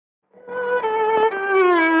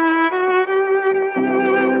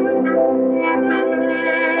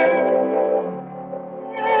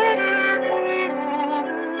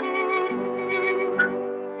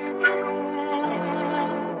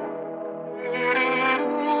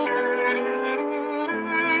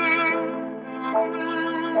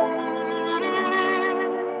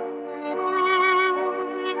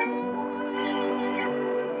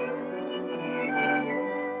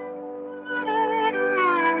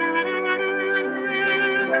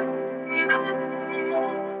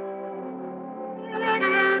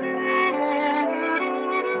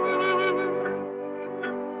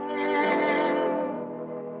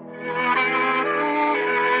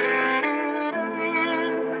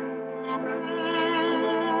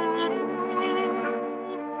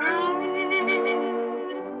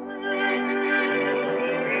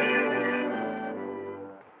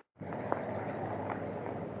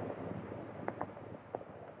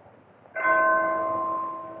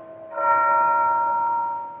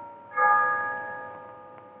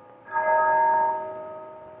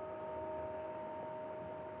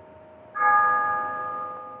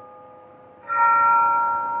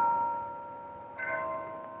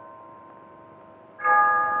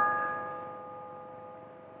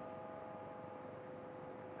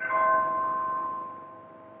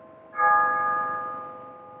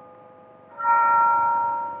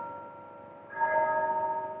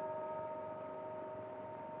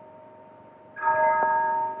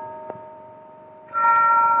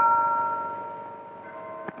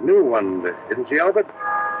one, isn't she, Albert?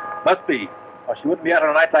 Must be, or she wouldn't be out on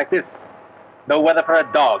a night like this. No weather for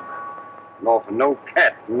a dog. Nor for no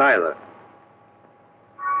cat, neither.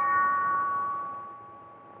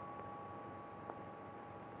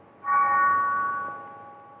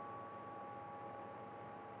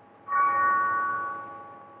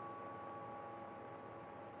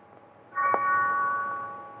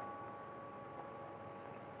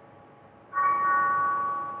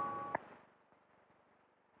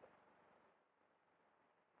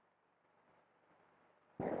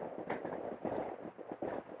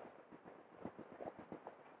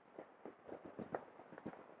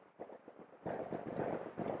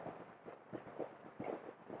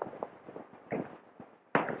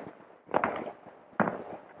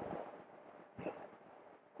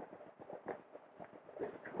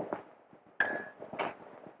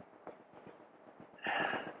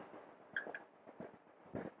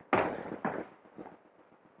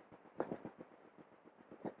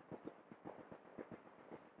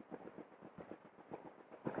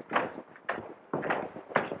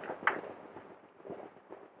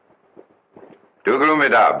 Too gloomy,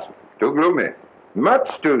 Dobbs. Too gloomy.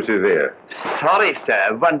 Much too severe. Sorry,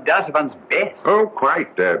 sir. One does one's best. Oh,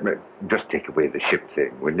 quite. Just take away the ship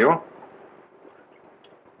thing, will you?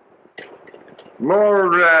 More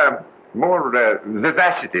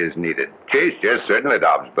vivacity is needed. Chaste, yes, certainly,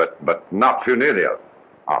 Dobbs, but not funereal.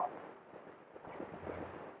 Oh.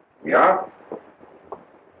 Yeah?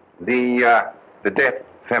 The deft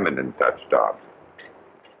feminine touch, Dobbs.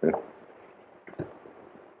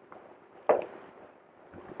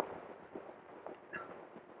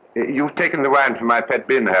 You've taken the wine from my pet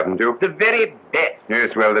bin, haven't you? The very best.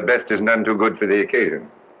 Yes, well, the best is none too good for the occasion.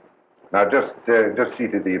 Now, just see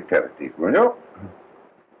to the aperitif, will you?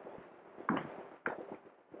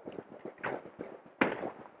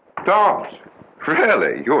 Dobbs,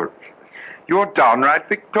 really, you're downright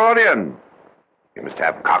Victorian. You must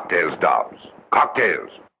have cocktails, Dobbs.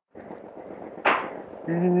 Cocktails.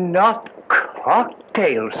 Not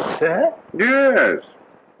cocktails, sir? Yes.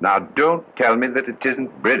 Now, don't tell me that it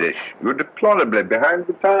isn't British. You're deplorably behind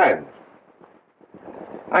the times.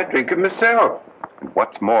 I drink them myself. And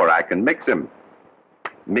what's more, I can mix them.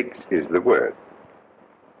 Mix is the word.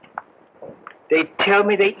 They tell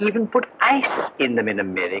me they even put ice in them in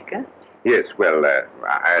America. Yes, well,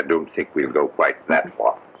 I don't think we'll go quite that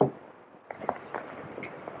far.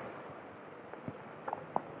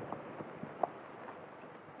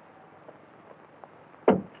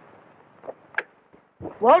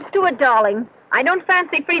 Waltz to it, darling. I don't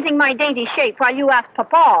fancy freezing my dainty shape while you ask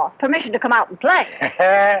Papa permission to come out and play.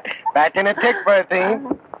 Back in a tick, Bertie.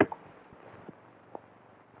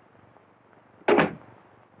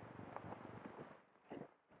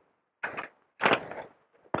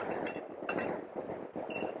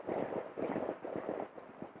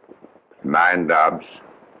 Mind, Dobbs,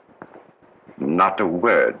 not a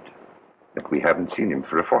word that we haven't seen him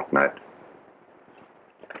for a fortnight.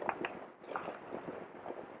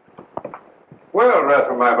 Well,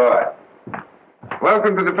 Russell, my boy.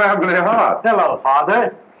 Welcome to the family hearth. Hello,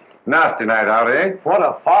 Father. Nasty night out, eh? What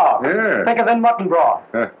a fog. Yeah. Thicker than mutton broth.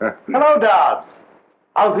 Hello, Dobbs.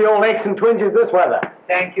 How's the old aches and twinges this weather?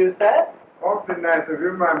 Thank you, sir. Awfully nice of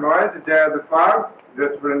you, my boy, to dare the fog,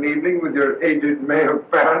 just for an evening with your aged male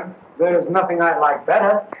parents. There's nothing I'd like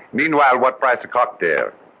better. Meanwhile, what price a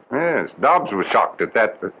cocktail? Yes, Dobbs was shocked at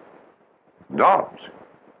that. Dobbs?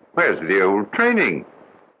 Where's the old training?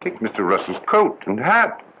 Take Mr. Russell's coat and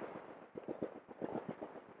hat.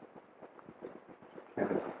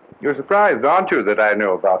 You're surprised, aren't you, that I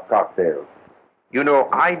know about cocktails? You know,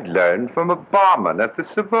 I learned from a barman at the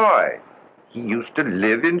Savoy. He used to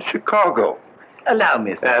live in Chicago. Allow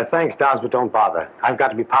me, sir. Thanks, Dobbs, but don't bother. I've got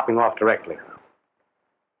to be popping off directly.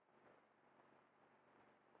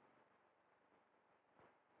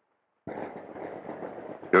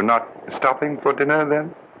 You're not stopping for dinner,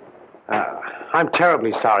 then? I'm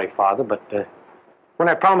terribly sorry, Father, but when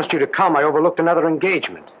I promised you to come, I overlooked another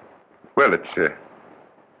engagement. Well, it's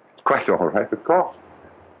quite all right, of course.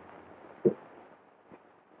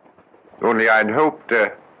 Only I'd hoped,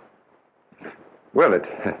 well, it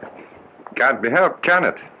can't be helped, can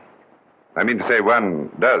it? I mean to say, one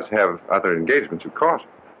does have other engagements, of course.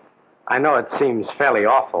 I know it seems fairly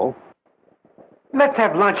awful. Let's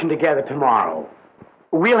have luncheon together tomorrow.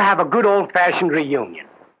 We'll have a good old-fashioned reunion.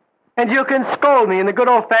 And you can scold me in the good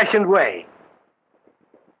old-fashioned way.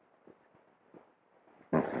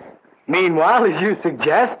 Meanwhile, as you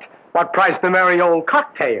suggest, what price the merry old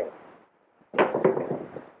cocktail?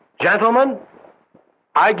 Gentlemen,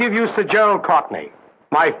 I give you Sir Gerald Courtney,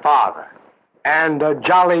 my father, and a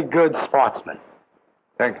jolly good sportsman.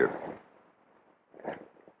 Thank you.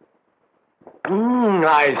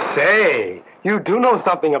 I say. You do know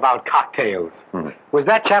something about cocktails. Was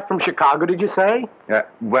that chap from Chicago, did you say?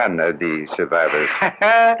 One of the survivors.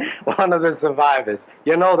 One of the survivors.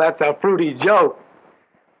 You know, that's a fruity joke.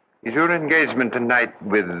 Is your engagement tonight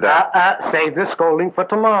with... Save the scolding for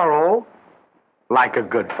tomorrow. Like a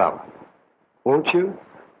good fellow. Won't you?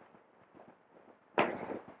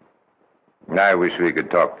 I wish we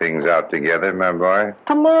could talk things out together, my boy.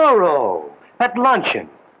 Tomorrow, at luncheon.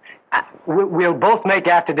 We'll both make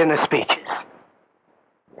after-dinner speeches.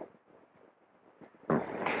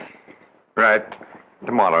 Right.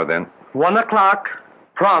 Tomorrow, then. 1 o'clock,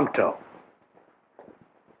 pronto.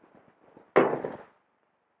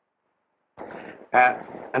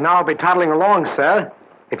 And now I'll be toddling along, sir,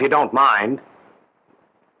 if you don't mind.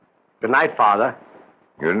 Good night, Father.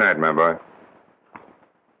 Good night, my boy.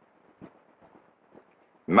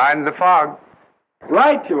 Mind the fog.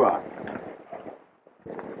 Right you are.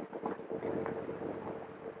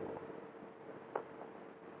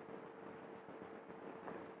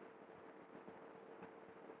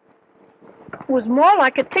 It was more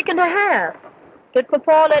like a tick and a half. Did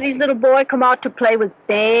Papa let his little boy come out to play with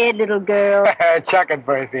bad little girls? Chuck it,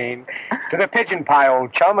 Berthine. To the pigeon pie,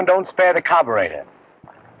 old chum, and don't spare the carburetor.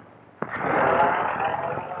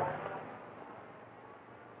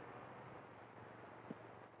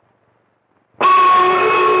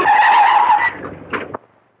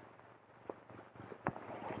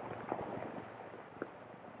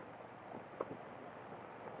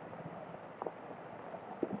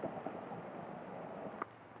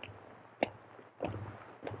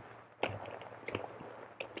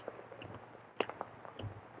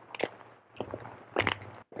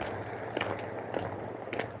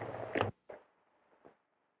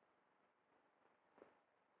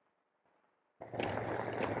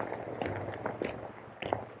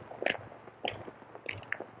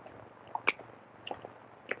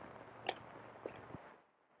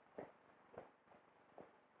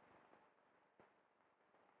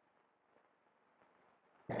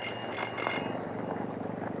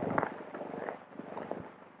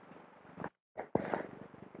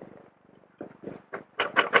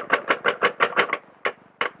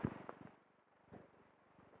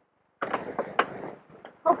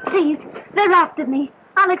 Oh, please. They're after me.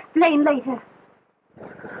 I'll explain later.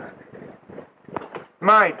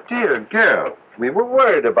 My dear girl, we were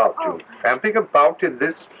worried about you. Camping about in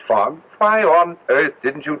this fog. Why on earth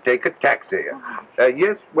didn't you take a taxi?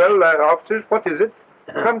 Yes, well, officers, what is it?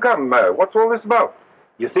 Come, what's all this about?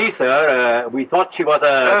 You see, sir, we thought she was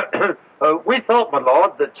a... We thought, my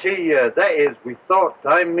lord, that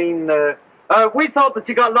we thought that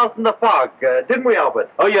she got lost in the fog, didn't we,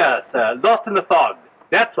 Albert? Oh, yes, lost in the fog.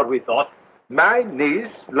 That's what we thought. My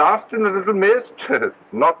niece lost in a little mist?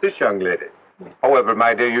 Not this young lady. However,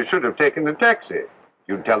 my dear, you should have taken a taxi.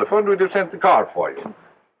 You'd telephoned, we'd have sent the car for you.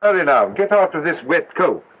 Hurry now, get out of this wet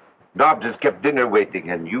coat. Dobbs has kept dinner waiting,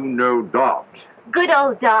 and you know Dobbs. Good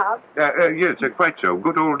old Dobbs. Yes, quite so.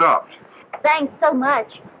 Good old Dobbs. Thanks so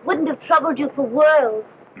much. Wouldn't have troubled you for worlds.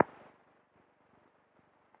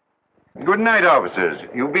 Good night, officers.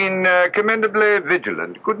 You've been commendably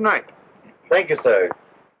vigilant. Good night. Thank you, sir.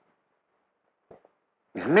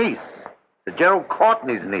 His niece. The Gerald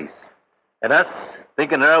Courtney's niece. And us,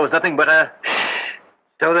 thinking her was nothing but a...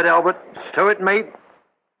 Stow it, Albert. Stow it, mate.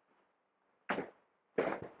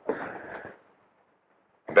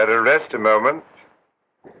 Better rest a moment.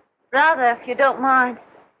 Rather, if you don't mind.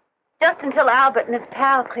 Just until Albert and his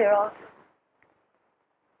pal clear off.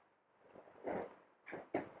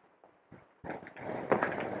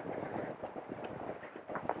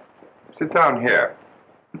 Sit down here.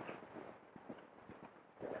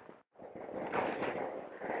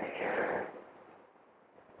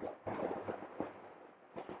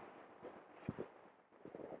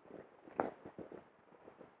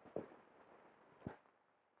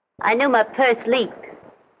 I knew my purse leaked.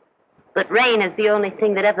 But rain is the only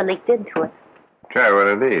thing that ever leaked into it. Try one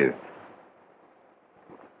of these.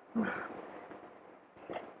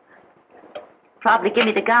 Probably give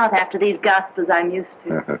me the gout after these gospels I'm used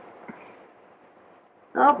to.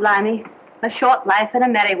 Oh, blimey. A short life and a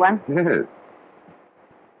merry one. Yes.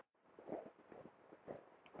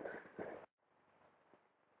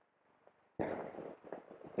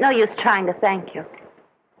 No use trying to thank you.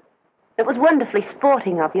 It was wonderfully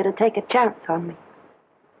sporting of you to take a chance on me.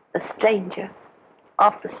 A stranger.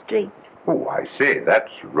 Off the street. Oh, I say,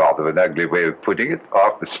 that's rather an ugly way of putting it.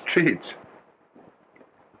 Off the streets.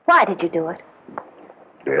 Why did you do it?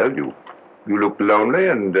 Well, you look lonely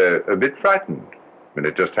and a bit frightened. And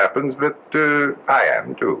it just happens that I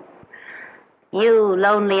am, too. You,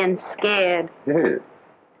 lonely and scared. Yes.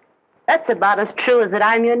 That's about as true as that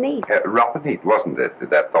I'm your niece. Rotten neat, wasn't it,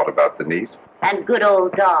 that thought about the niece? And good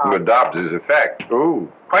old Dobbs. Well, Dobbs is a fact. Oh,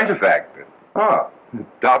 quite a fact. Ah,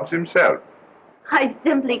 Dobbs himself. I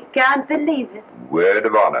simply can't believe it. Word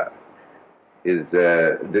of honor. Is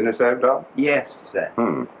dinner served, Dobbs? Yes, sir.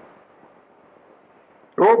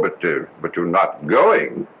 Oh, but you're not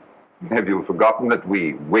going. Have you forgotten that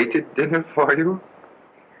we waited dinner for you?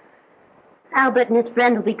 Albert and his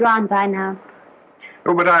friend will be gone by now.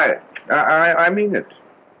 Oh, but I mean it.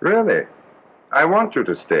 Really. I want you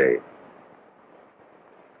to stay.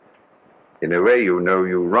 In a way, you know,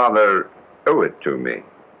 you rather owe it to me.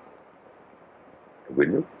 Will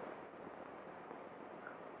you?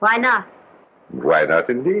 Why not? Why not,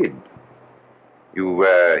 indeed? You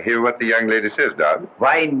hear what the young lady says, Dobbs?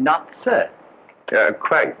 Why not, sir?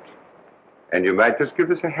 Quite. And you might just give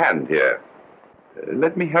us a hand here.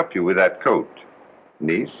 Let me help you with that coat,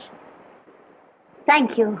 niece.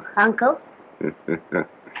 Thank you, Uncle.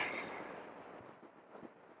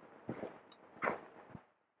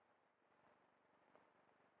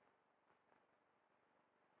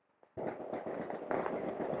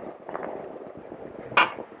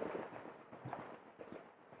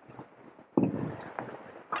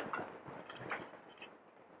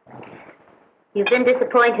 You've been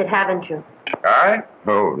disappointed, haven't you? I?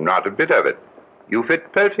 Oh, not a bit of it. You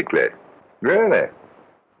fit perfectly. Really.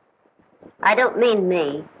 I don't mean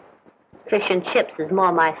me. Fish and chips is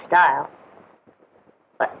more my style.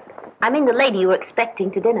 But I mean the lady you were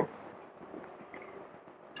expecting to dinner.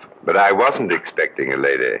 But I wasn't expecting a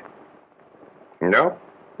lady. No,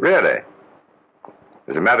 really.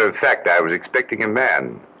 As a matter of fact, I was expecting a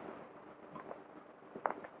man.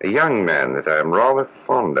 A young man that I'm rather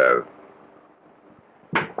fond of.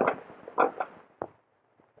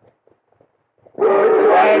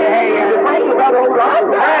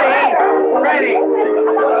 Ready!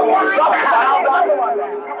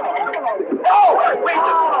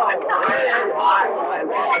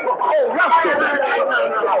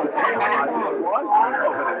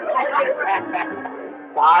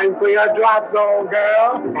 Time for your drops, old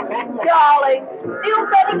girl. Darling, still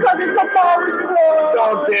better because it's a mom's club.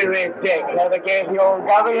 Don't be ridiculous. Never gave the old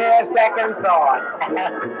governor a second thought.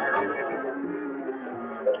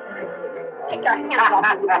 Nikolai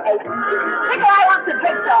wants a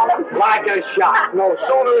drink, darling. Like a shot. No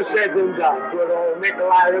sooner said than done. Good old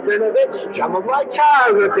Nikolai Rabinovich, chum of my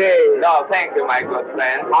childhood days. No, thank you, my good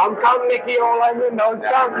friend. Come, Nicky, all I know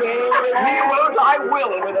something. He will, I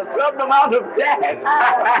will, with a certain amount of gas.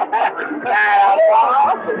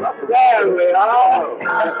 There we are.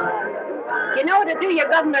 You know it'd do your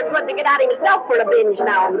governor good to get out himself for a binge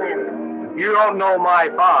now and then. You don't know my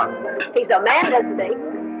father. He's a man, doesn't he?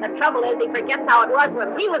 The trouble is he forgets how it was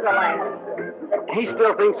when he was a lad. He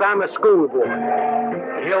still thinks I'm a schoolboy.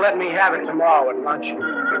 He'll let me have it tomorrow at luncheon.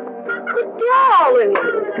 But darling,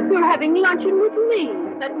 you're having luncheon with me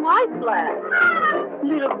at my flat.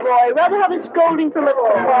 Little boy, rather have a scolding from a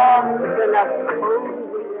farm than a cozy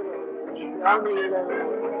little, chummy little.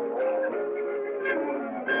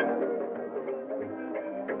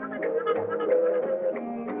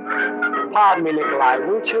 Pardon me, Nikolai,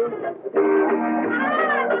 won't you?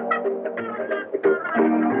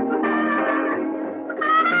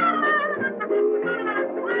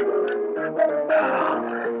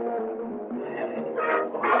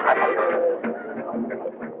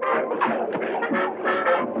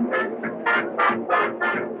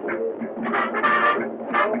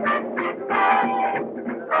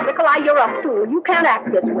 Nikolai, you're a fool. You can't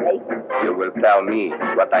act this way. You will tell me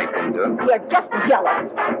what I can do? You're just jealous.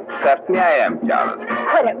 Certainly I am jealous.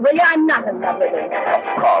 Quit it, will you? I'm not in love with him.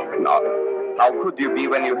 Of course not. How could you be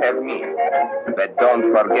when you have me? But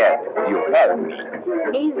don't forget, you have me.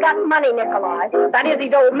 He's got money, Nikolai. That is,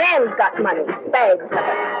 his old man's got money. Bags of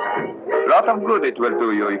it. Lot of good it will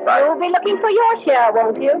do you if I... You'll be looking for your share,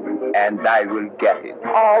 won't you? And I will get it.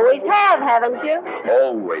 Always have, haven't you?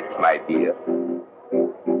 Always, my dear.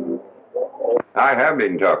 I have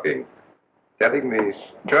been talking. Telling the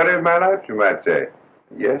story of my life, you might say.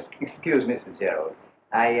 Yes? Excuse me, Mr. Gerald.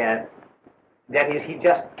 That is, he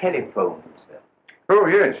just telephoned, sir. Oh,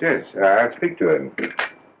 yes. I'll speak to him.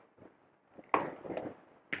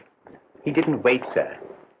 He didn't wait, sir.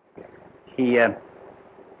 He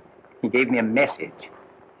gave me a message.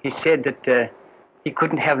 He said that he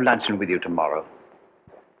couldn't have luncheon with you tomorrow.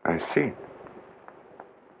 I see.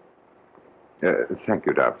 Thank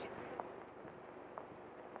you, Dobbs.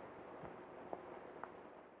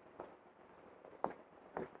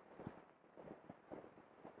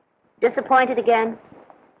 Disappointed again?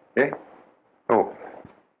 Eh? Oh.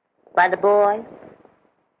 By the boy?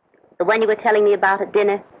 The one you were telling me about at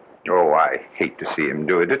dinner? Oh, I hate to see him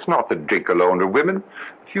do it. It's not the drink alone or women.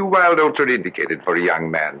 A few wild oats are indicated for a young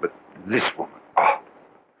man, but this woman,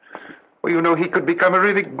 Well, you know, he could become a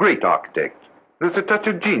really great architect. There's a touch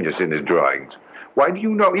of genius in his drawings. Why do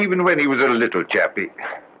you know, even when he was a little chappy...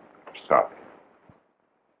 Sorry.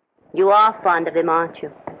 You are fond of him, aren't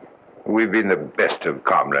you? We've been the best of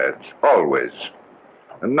comrades, always.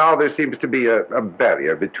 And now there seems to be a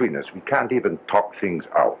barrier between us. We can't even talk things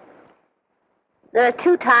out. There are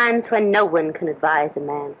 2 times when no one can advise a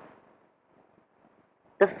man.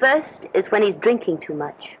 The first is when he's drinking too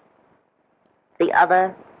much. The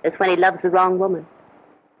other is when he loves the wrong woman.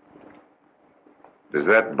 Does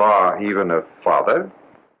that bar even a father?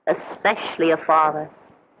 Especially a father.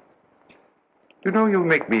 You know, you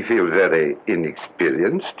make me feel very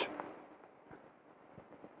inexperienced.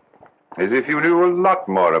 As if you knew a lot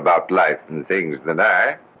more about life and things than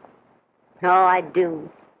I. Oh, I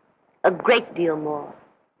do. A great deal more.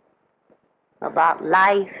 About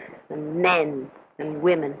life and men and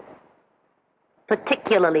women.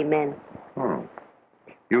 Particularly men.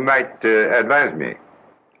 You might advise me.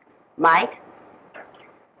 Might?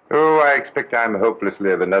 Oh, I expect I'm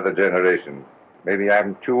hopelessly of another generation. Maybe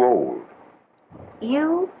I'm too old.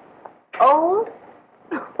 You? Old?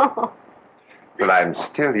 But I'm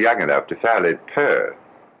still young enough to fairly purr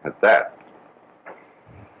at that.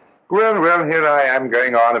 Well, here I am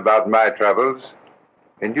going on about my troubles.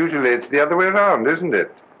 And usually it's the other way around, isn't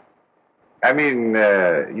it? I mean,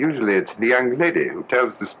 usually it's the young lady who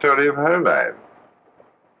tells the story of her life.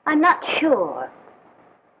 I'm not sure.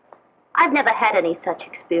 I've never had any such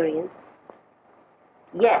experience.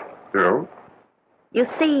 Yet. So? You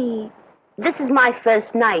see, this is my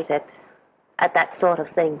first night at that sort of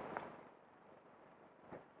thing.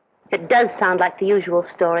 It does sound like the usual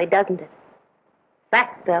story, doesn't it?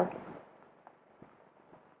 Fact, though.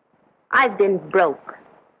 I've been broke.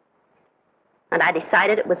 And I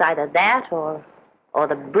decided it was either that or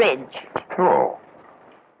the bridge. Oh.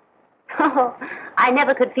 Oh, I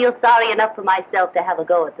never could feel sorry enough for myself to have a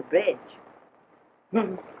go at the bridge.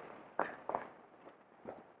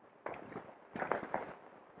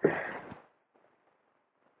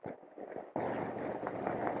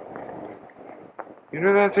 You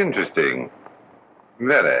know, that's interesting.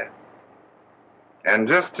 Very. And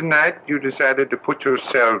just tonight you decided to put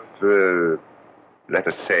yourself, let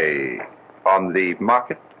us say, on the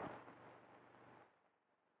market?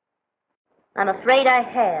 I'm afraid I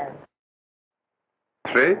have.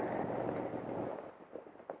 Afraid?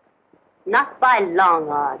 Not by long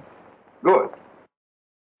odds. Good.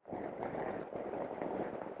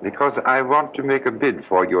 Because I want to make a bid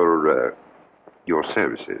for your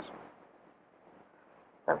services.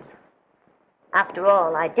 After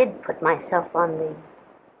all, I did put myself on the,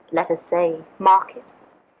 let us say, market.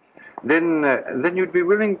 Then you'd be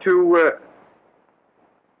willing to,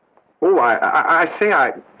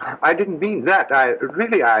 I didn't mean that.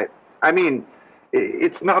 I mean,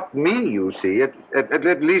 it's not me, you see.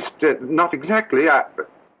 At least, not exactly.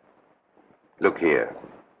 Look here.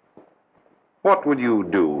 What would you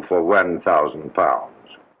do for 1,000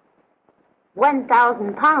 pounds?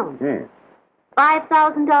 1,000 pounds?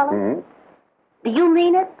 $5,000? Do you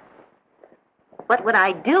mean it? What would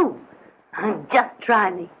I do? Just try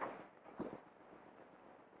me.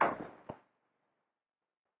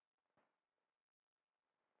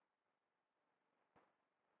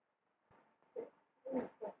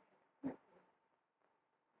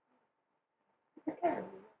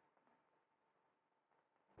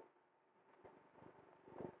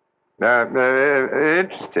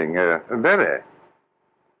 Interesting, very.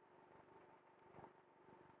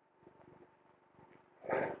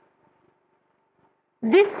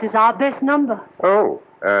 This is our best number. Oh,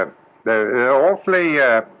 awfully,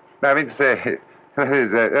 I mean to say,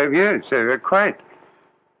 yes, quite.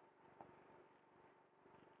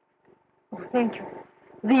 Oh, thank you.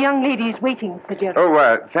 The young lady is waiting, Sir Gerald.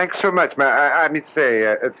 Oh, thanks so much, ma'am. I mean to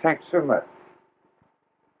say, thanks so much.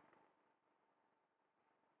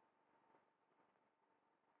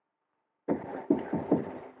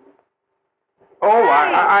 Oh,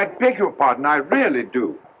 I beg your pardon. I really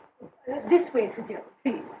do. This way, Sir Gerald,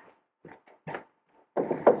 please.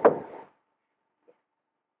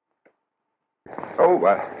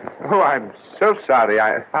 Oh, I'm so sorry.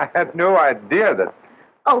 I had no idea that...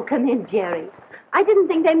 Oh, come in, Jerry. I didn't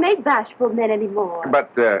think they made bashful men anymore.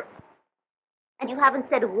 But, And you haven't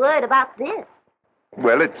said a word about this.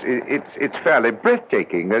 well, it's fairly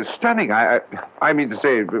breathtaking, stunning. I mean to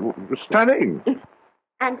say, stunning.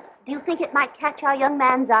 And do you think it might catch our young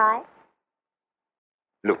man's eye?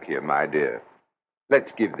 Look here, my dear.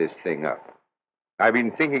 Let's give this thing up. I've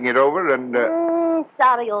been thinking it over and...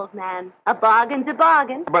 Sorry, old man. A bargain's a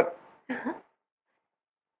bargain. But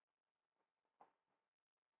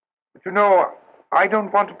you know, I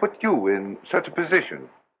don't want to put you in such a position.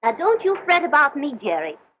 Now, don't you fret about me,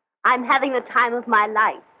 Jerry. I'm having the time of my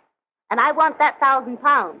life. And I want that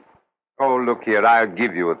 £1,000. Oh, look here, I'll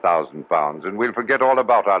give you £1,000, and we'll forget all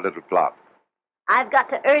about our little plot. I've got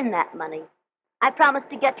to earn that money. I promised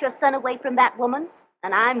to get your son away from that woman,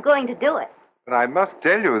 and I'm going to do it. But I must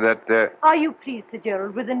tell you that... Are you pleased, Sir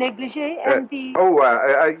Gerald, with the negligee and the...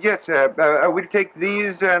 Yes, we'll take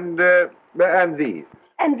these and these.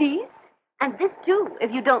 And these? And this, too,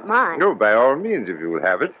 if you don't mind. No, by all means, if you will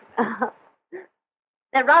have it.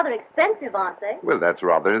 They're rather expensive, aren't they? Well, that's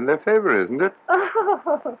rather in their favor, isn't it?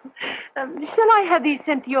 Oh, shall I have these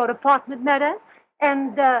sent to your apartment, madame?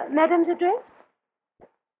 And madame's address?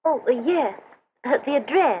 Oh, yes. The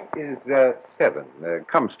address. Is 7,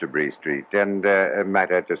 Comstobury Street. And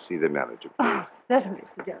might I just see the manager, please? Oh, certainly,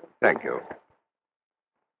 Sir Gerald. Thank you.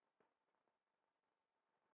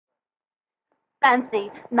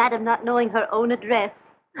 Fancy, Madame not knowing her own address.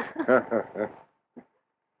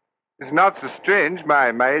 It's not so strange. My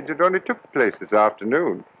agent only took the place this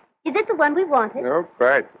afternoon. Is it the one we wanted? No,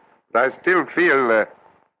 quite. But I still feel, well...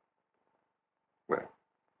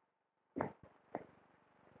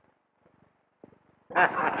 Come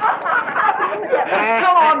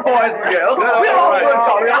on, boys and girls. We're off to a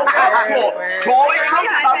jolly old festival. Clawing from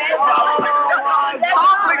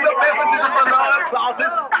sampling the beverages of the lower classes.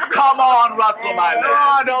 Come on, Russell, my lad.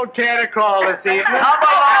 Oh, don't care to call this evening. Come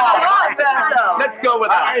along. Let's go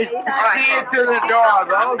with us. See you to the door,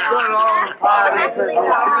 though. Good old party.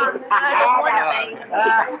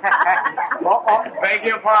 Beg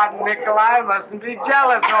your pardon, Nikolai. Mustn't be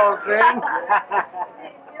jealous, old thing.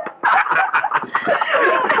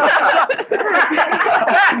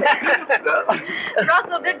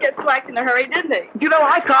 Russell did get swacked in a hurry, didn't he? You know,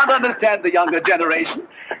 I can't understand the younger generation.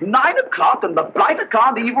 9 o'clock and the blighter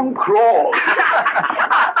can't even crawl.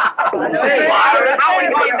 How are we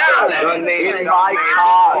going down there? In my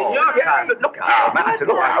car. Look, I said,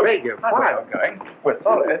 look, I beg your pardon. Going. We're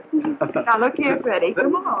sorry. Now, look here, Freddie.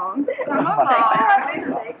 Come on. Come on.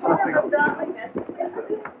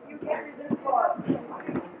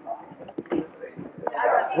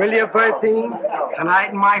 Will you, Bertie?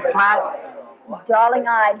 Tonight in my flat? Darling,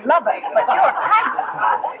 I'd love it, but you're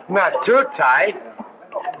tight. Not too tight.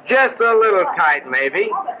 Just a little tight, maybe.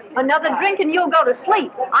 Another drink and you'll go to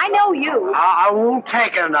sleep. I know you. I won't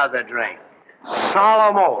take another drink.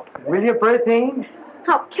 Solemn oath. Will you, Bertie?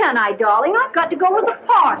 How can I, darling? I've got to go to the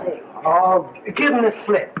party. Oh, give him the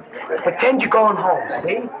slip. Pretend you're going home,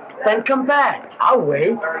 see? Then come back. I'll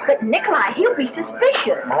wait. But Nikolai, he'll be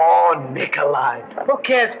suspicious. Oh, Nikolai. Who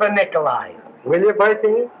cares for Nikolai? Will you,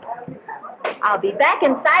 Bertie? I'll be back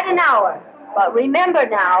inside an hour. But remember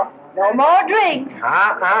now, no more drinks.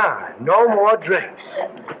 No more drinks.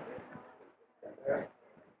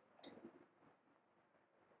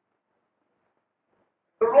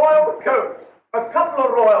 The royal coach. A couple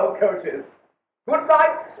of royal coaches. Good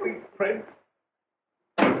night, sweet prince.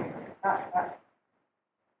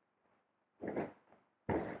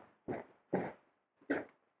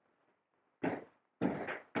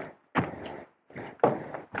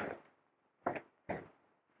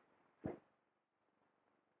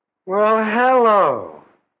 Well, hello.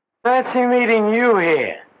 Fancy meeting you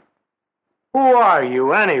here. Who are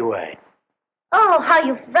you, anyway? Oh, how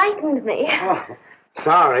you frightened me. Oh,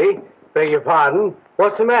 sorry. Beg your pardon.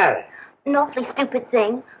 What's the matter? An awfully stupid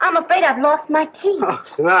thing. I'm afraid I've lost my key. Oh,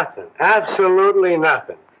 it's nothing. Absolutely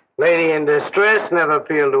nothing. Lady in distress never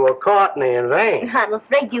appealed to a Courtney in vain. I'm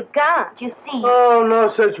afraid you can't, you see. Oh, no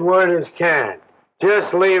such word as can't.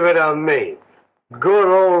 Just leave it on me. Good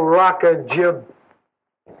old rocker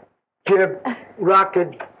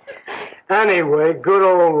rocket. Anyway, good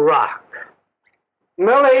old rock.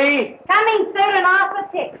 Millie! Coming, sir, and off a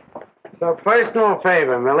tip. It's a personal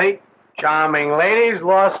favor, Millie. Charming lady's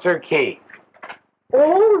lost her key.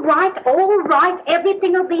 All right.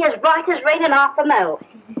 Everything will be as bright as rain and off the mill.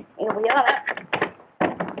 Here we are.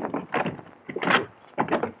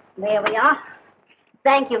 There we are.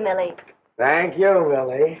 Thank you, Millie. Thank you,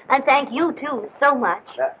 Millie. And thank you, too, so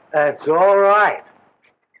much. That's all right.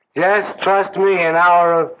 Just trust me in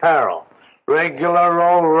hour of peril. Regular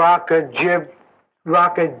old rocker jib.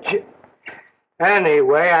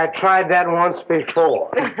 Anyway, I tried that once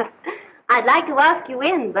before. I'd like to ask you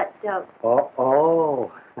in, but...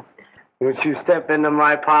 Oh. Would you step into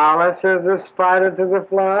my parlor, says the spider to the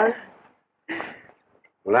fly?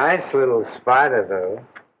 Nice little spider, though.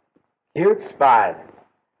 Cute spider.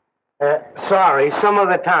 Sorry, some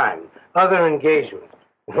other time. Other engagements.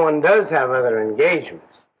 One does have other engagements.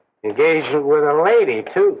 Engagement with a lady,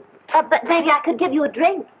 too. But maybe I could give you a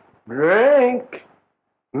drink. Drink?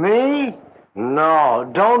 Me? No,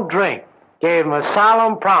 don't drink. Gave him a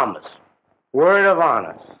solemn promise. Word of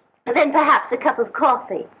honor. And then perhaps a cup of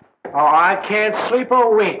coffee. Oh, I can't sleep a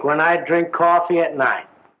wink when I drink coffee at night.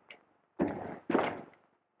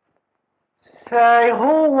 Say,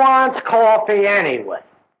 who wants coffee anyway?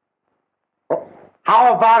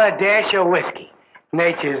 How about a dash of whiskey?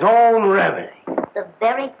 Nature's own remedy. The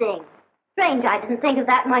very thing. Strange, I didn't think of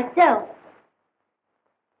that myself.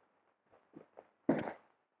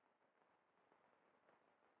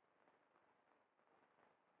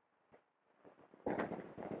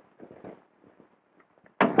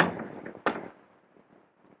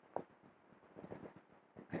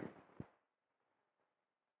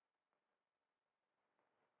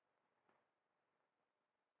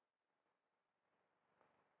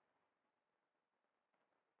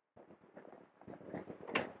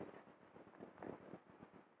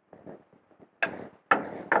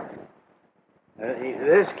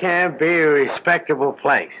 This can't be a respectable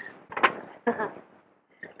place.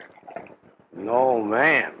 No,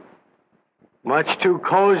 ma'am. Much too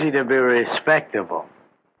cozy to be respectable.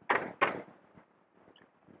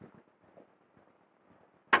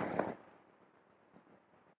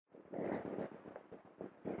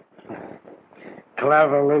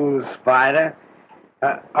 Clever little spider.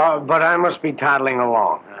 But I must be toddling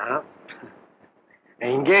along.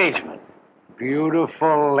 Engagement.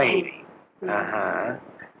 Beautiful lady. Uh-huh.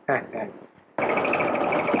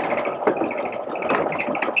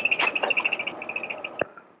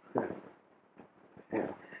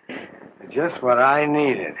 Just what I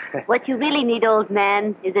needed. What you really need, old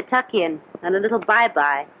man, is a tuck-in and a little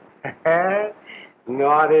bye-bye.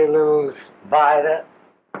 Naughty little spider.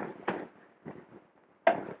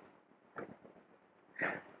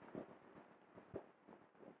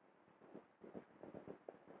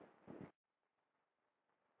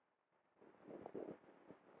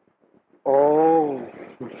 Oh,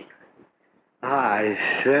 I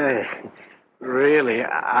say, really,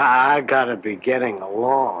 I gotta be getting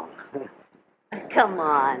along. Come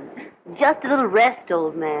on. Just a little rest,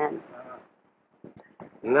 old man.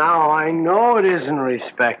 Now, I know it isn't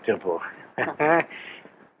respectable.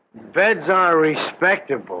 Beds aren't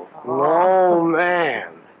respectable. No,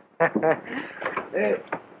 man.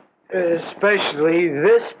 Especially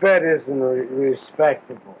this bed isn't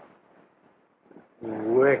respectable.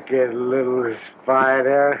 Wicked little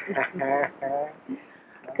spider.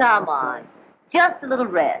 Come on. Just a little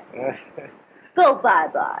rest. Go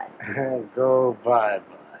bye-bye. Go bye-bye.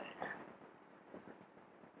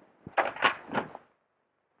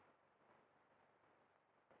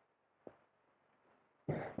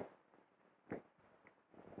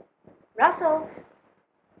 Russell.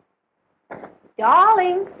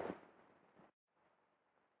 Darling.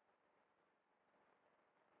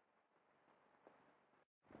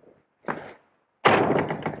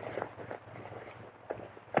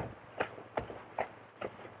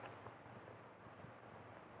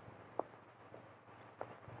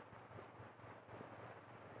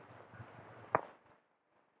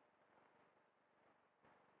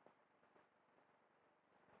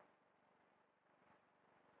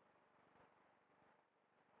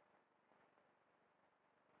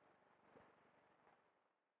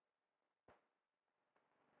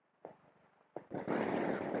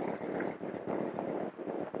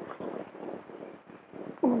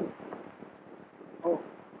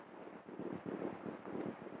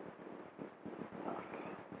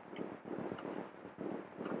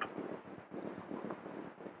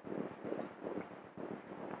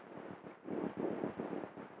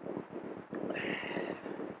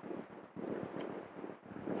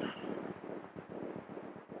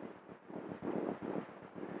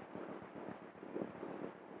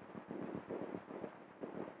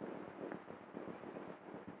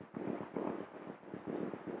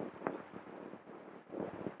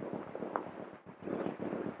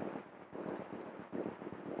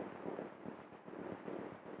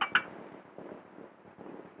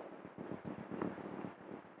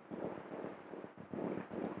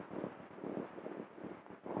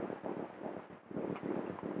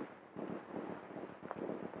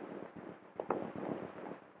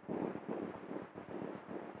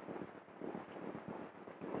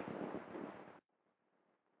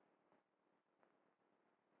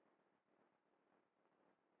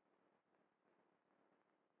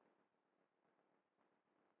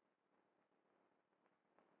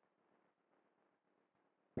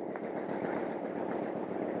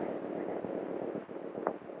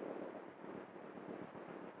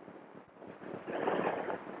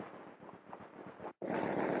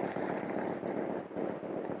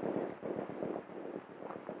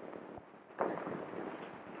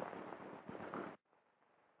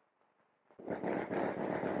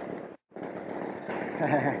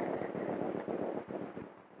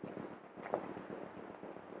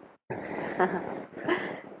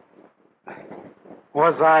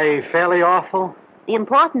 Was I fairly awful? The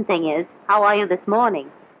important thing is, how are you this morning?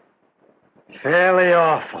 Fairly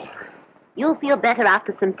awful. You'll feel better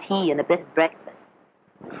after some tea and a bit of breakfast.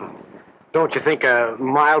 Don't you think a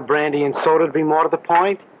mild brandy and soda would be more to the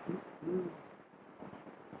point?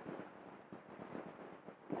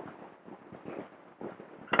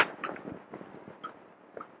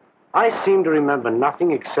 I seem to remember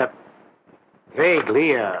nothing except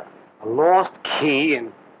vaguely a lost key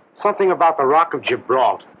and something about the Rock of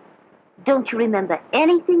Gibraltar. Don't you remember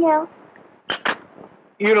anything else?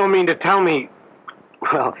 You don't mean to tell me...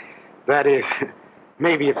 Well, that is...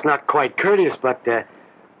 Maybe it's not quite courteous, but...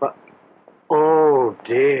 Oh,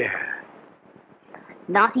 dear.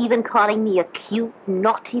 Not even calling me a cute,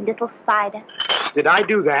 naughty little spider? Did I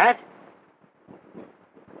do that?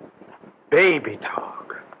 Baby talk.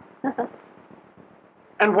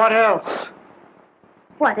 And what else?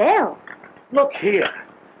 What else? Look here.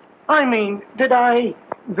 I mean, did I...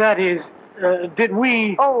 That is, did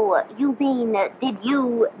we... Oh, you mean, did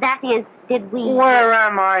you... That is, did we... Where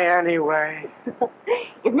am I, anyway?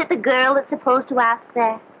 Isn't it the girl that's supposed to ask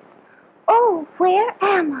that? Oh, where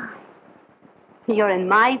am I? You're in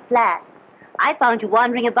my flat. I found you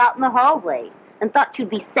wandering about in the hallway and thought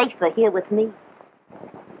you'd be safer here with me.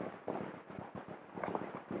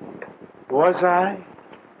 Was I?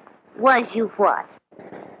 Was you what?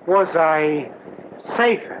 Was I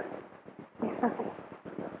safer?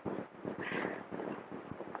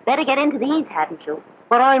 Better get into these, hadn't you?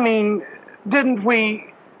 But I mean, didn't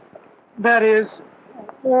we... That is...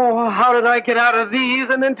 Oh, how did I get out of these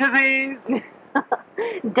and into these?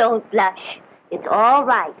 Don't blush. It's all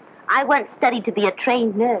right. I once studied to be a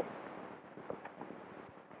trained nurse.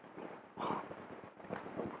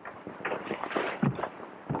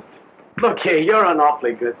 Look here, you're an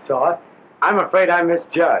awfully good sort. I'm afraid I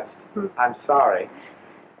misjudged. I'm sorry.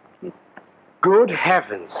 Good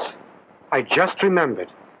heavens. I just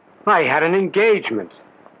remembered. I had an engagement.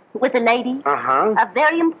 With a lady? Uh-huh. A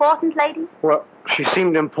very important lady? Well, she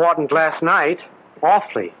seemed important last night.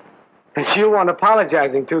 Awfully. And she won't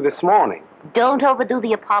apologizing to this morning. Don't overdo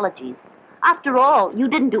the apologies. After all, you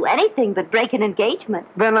didn't do anything but break an engagement.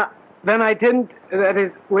 Then I didn't... That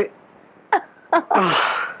is...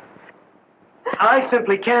 I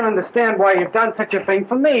simply can't understand why you've done such a thing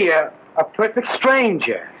for me, a perfect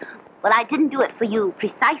stranger. Well, I didn't do it for you,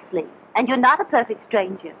 precisely. And you're not a perfect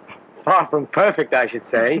stranger. Far from perfect, I should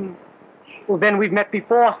say. Mm-hmm. Well, then we've met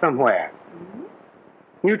before somewhere. Mm-hmm.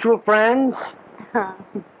 Mutual friends?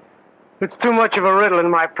 It's too much of a riddle in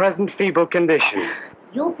my present feeble condition.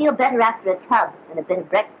 You'll feel better after a tub and a bit of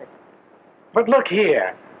breakfast. But look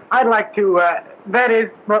here. I'd like to,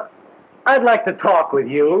 I'd like to talk with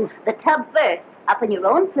you. The tub first, up in your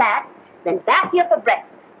own flat, then back here for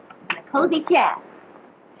breakfast. In a cozy chair.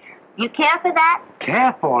 You care for that?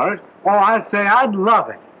 Care for it? Oh, I'd say I'd love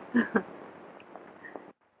it.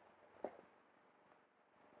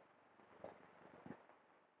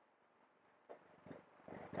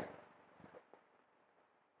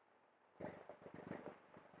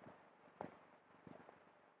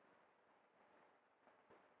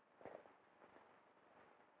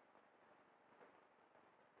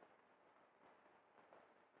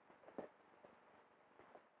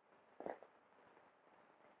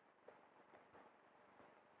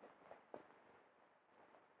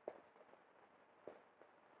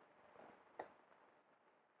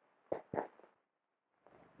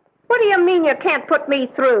 What do you mean you can't put me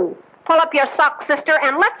through? Pull up your socks, sister,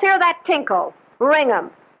 and let's hear that tinkle. Ring 'em.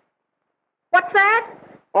 What's that?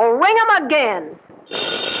 Oh, ring 'em again.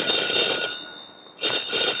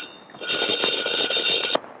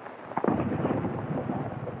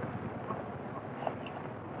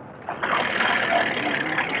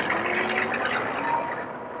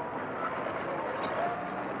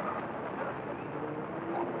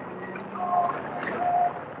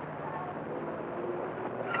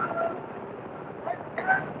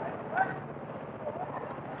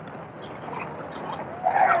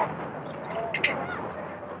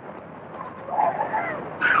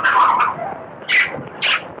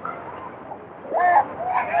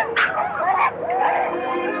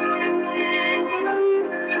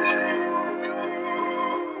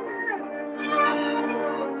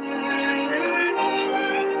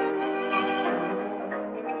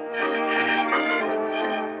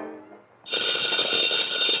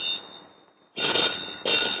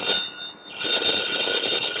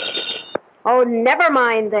 Oh, never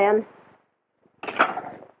mind then.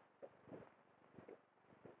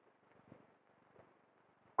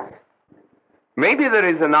 Maybe there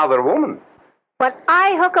is another woman. When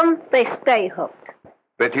I hook 'em, they stay hooked.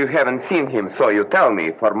 But you haven't seen him, so you tell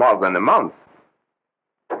me, for more than a month.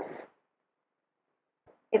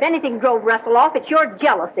 If anything drove Russell off, it's your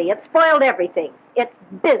jealousy. It spoiled everything. It's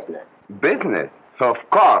business. Business? Of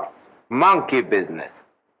course. Monkey business.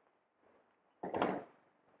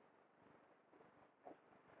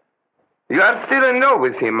 You are still in love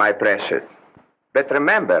with him, my precious. But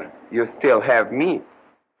remember, you still have me.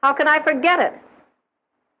 How can I forget it?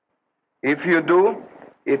 If you do,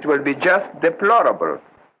 it will be just deplorable.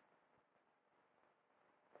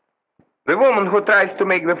 The woman who tries to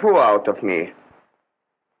make the fool out of me.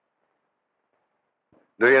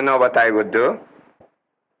 Do you know what I would do?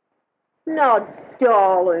 No,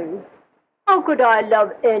 darling. How could I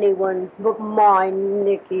love anyone but my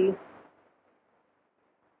Nicky?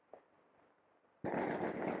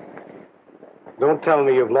 Don't tell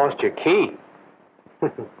me you've lost your key.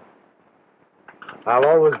 I'll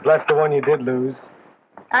always bless the one you did lose.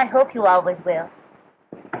 I hope you always will.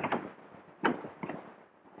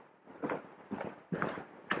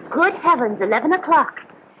 Good heavens, 11 o'clock.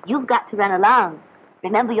 You've got to run along.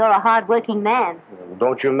 Remember, you're a hard-working man.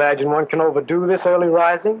 Don't you imagine one can overdo this early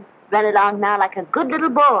rising? Run along now like a good little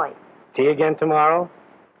boy. Tea again tomorrow?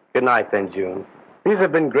 Good night, then, June. These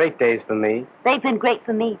have been great days for me. They've been great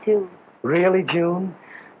for me, too. Really, June?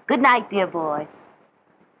 Good night, dear boy.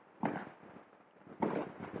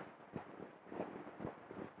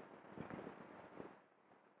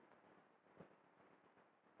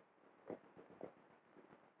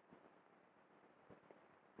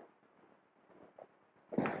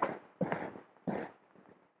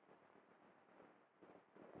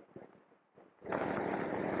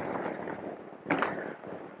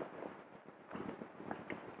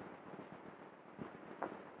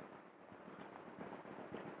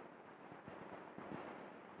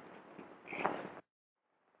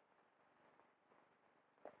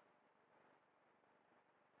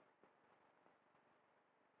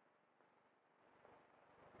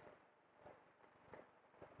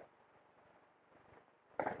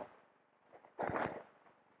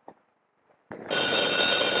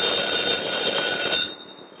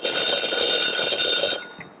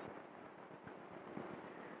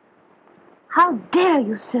 How dare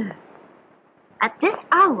you, sir? At this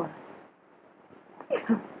hour?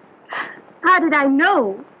 How did I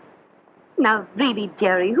know? Now, really,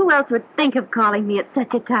 Jerry, who else would think of calling me at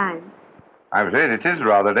such a time? I'm afraid it is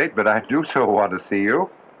rather late, but I do so want to see you.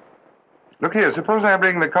 Look here, suppose I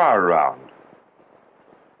bring the car around.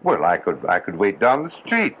 Well, I could wait down the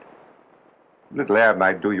street. A little air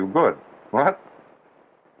might do you good. What?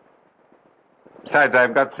 Besides,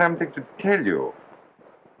 I've got something to tell you.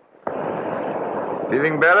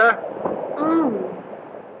 Feeling better?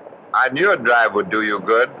 I knew a drive would do you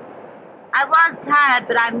good. I was tired,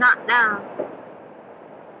 but I'm not now.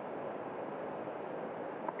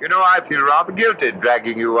 You know, I feel rather guilty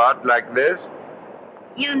dragging you out like this.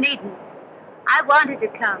 You needn't. I wanted to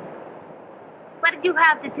come. What did you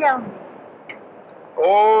have to tell me?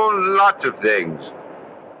 Oh, lots of things.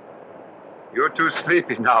 You're too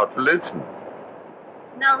sleepy now to listen.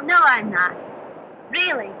 No, I'm not.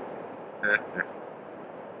 Really.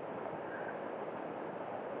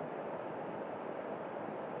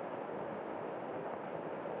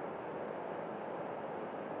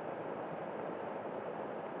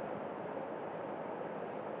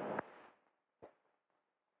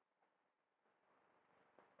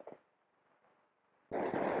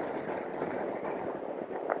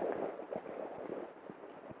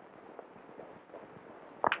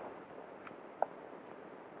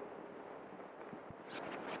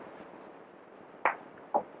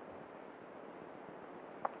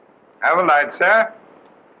 Have a light, sir.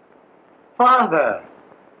 Father,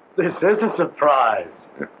 this is a surprise.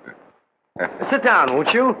 Sit down,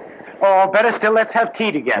 won't you? Or better still, let's have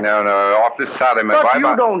tea together. No, awfully sorry, my But boy.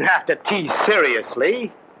 you don't have to tease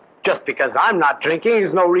seriously. Just because I'm not drinking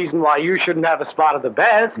is no reason why you shouldn't have a spot of the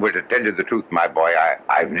best. Well, to tell you the truth, my boy,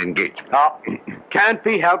 I've an engagement. Oh, can't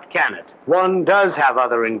be helped, can it? One does have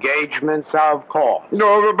other engagements, of course.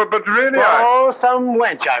 No, but really, Oh, some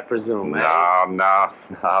wench, I presume, eh?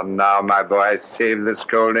 No, my boy. Save the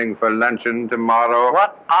scolding for luncheon tomorrow.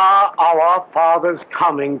 What are our fathers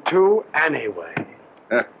coming to, anyway?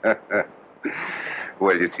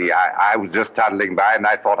 Well, you see, I was just toddling by, and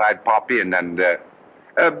I thought I'd pop in, and,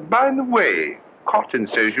 by the way, Cotton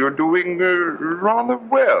says you're doing, rather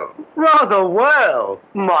well. Rather well.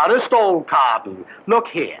 Modest old Cotton. Look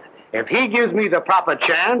here. If he gives me the proper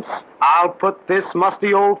chance, I'll put this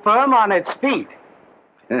musty old firm on its feet.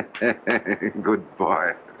 Good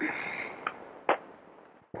boy.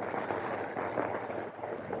 11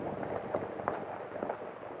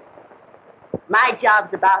 My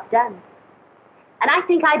job's about done. And I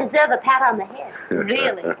think I deserve a pat on the head.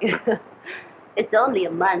 Really. It's only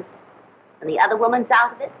a month. And the other woman's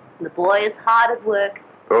out of it. And the boy is hard at work.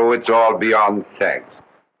 Oh, it's all beyond thanks.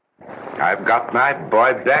 I've got my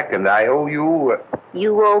boy back, and I owe you...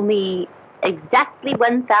 You owe me exactly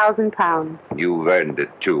 1,000 pounds. You've earned it,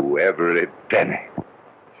 too, every penny.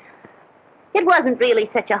 It wasn't really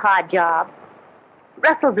such a hard job.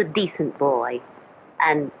 Russell's a decent boy.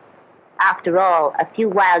 And after all, a few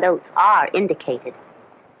wild oats are indicated.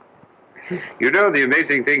 You know, the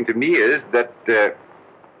amazing thing to me is that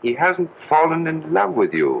he hasn't fallen in love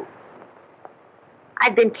with you.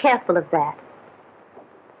 I've been careful of that.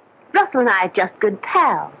 Russell and I are just good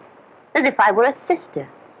pals, as if I were a sister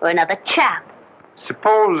or another chap.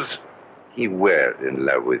 Suppose he were in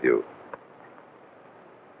love with you.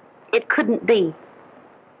 It couldn't be.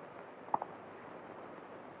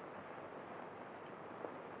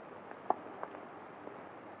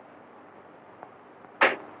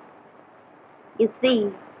 You see,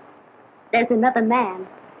 there's another man.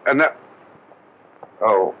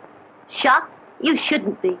 Oh. Shocked? You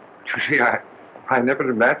shouldn't be. See, I never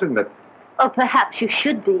imagined that. Or perhaps you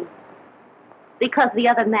should be. Because the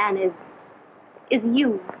other man is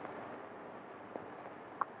you.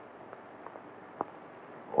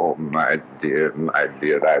 Oh, my dear,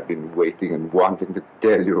 I've been waiting and wanting to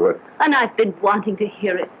tell you what... And I've been wanting to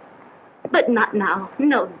hear it. But not now.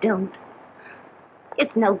 No, don't.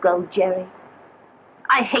 It's no go, Jerry.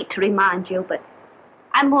 I hate to remind you, but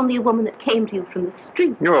I'm only a woman that came to you from the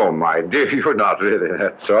street. Oh, my dear, you're not really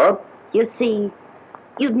that sort. You see,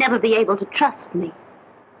 you'd never be able to trust me.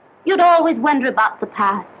 You'd always wonder about the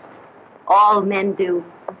past. All men do.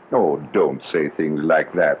 Oh, don't say things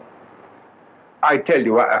like that. I tell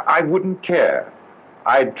you, I wouldn't care.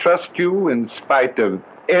 I'd trust you in spite of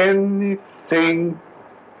anything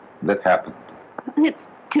that happened. It's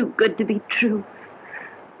too good to be true.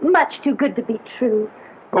 Much too good to be true.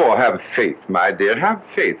 Oh, have faith, my dear. Have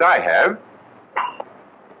faith. I have.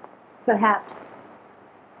 Perhaps.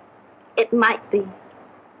 It might be.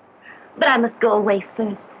 But I must go away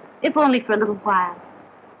first, if only for a little while.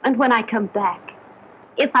 And when I come back,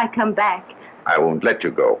 if I come back... I won't let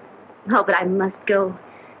you go. Oh, but I must go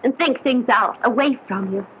and think things out, away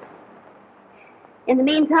from you. In the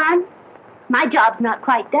meantime, my job's not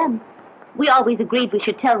quite done. We always agreed we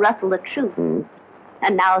should tell Russell the truth.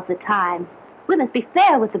 And now's the time. We must be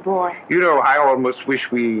fair with the boy. You know, I almost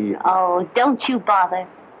wish we... Oh, don't you bother.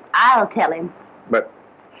 I'll tell him. But...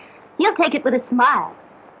 He'll take it with a smile.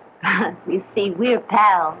 You see, we're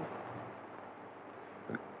pals.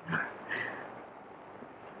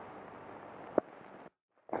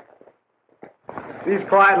 These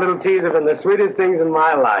quiet little teas have been the sweetest things in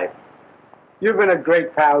my life. You've been a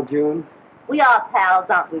great pal, June. We are pals,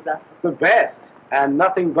 aren't we, Russell? The best, and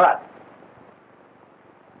nothing but.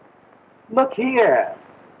 Look here.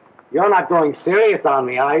 You're not going serious on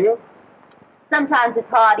me, are you? Sometimes it's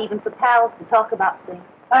hard even for pals to talk about things.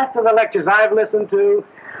 After the lectures I've listened to,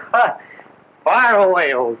 fire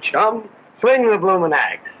away, old chum. Swing the bloomin'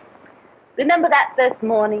 axe. Remember that first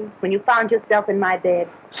morning when you found yourself in my bed?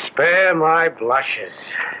 Spare my blushes.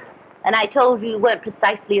 And I told you you weren't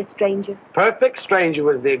precisely a stranger? Perfect stranger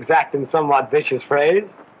was the exact and somewhat vicious phrase.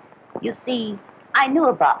 You see, I knew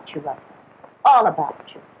about you, Russell. All about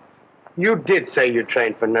you. You did say you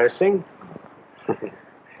trained for nursing.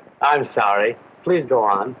 I'm sorry. Please go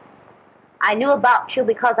on. I knew about you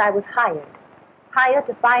because I was hired. Hired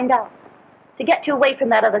to find out. To get you away from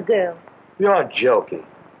that other girl. You're joking.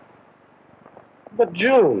 But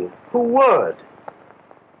June, who would?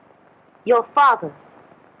 Your father.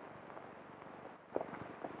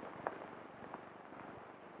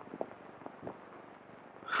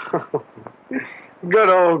 Good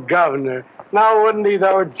old governor. Now, wouldn't he,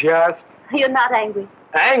 though, just? You're not angry.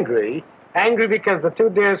 Angry? Angry because the two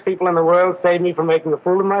dearest people in the world saved me from making a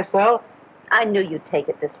fool of myself? I knew you'd take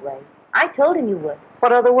it this way. I told him you would.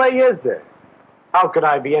 What other way is there? How could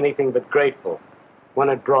I be anything but grateful when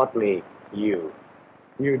it brought me you?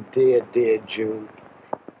 You dear, dear June.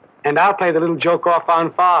 And I'll play the little joke off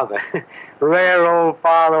on Father. Rare old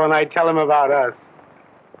Father when I tell him about us.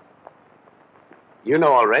 You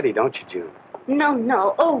know already, don't you, June?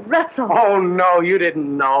 No. Oh, Russell. Oh, no, you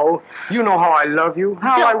didn't know. You know how I love you,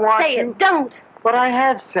 how I want you. Don't say it, don't. But I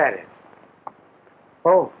have said it.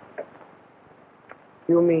 Oh.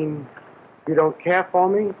 You mean you don't care for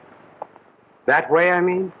me? That way, I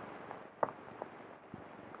mean?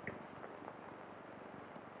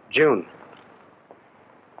 June.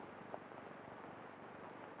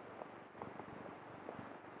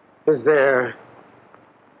 Is there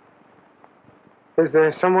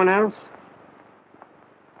someone else?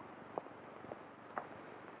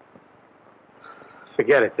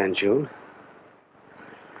 forget it then, June.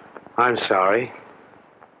 I'm sorry.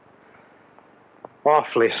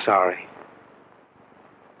 Awfully sorry.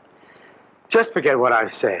 Just forget what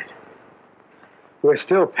I've said. We're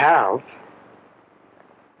still pals.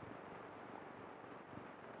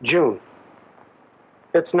 June,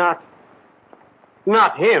 it's not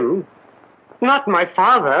him, not my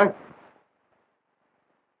father.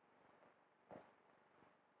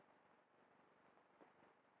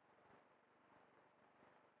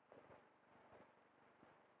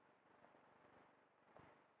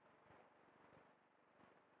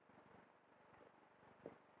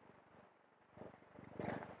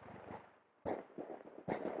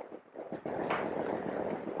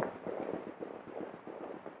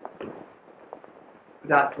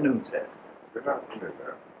 Good afternoon, sir. Good afternoon,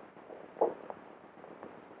 sir.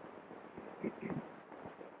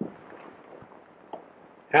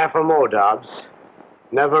 Half a more, Dobbs.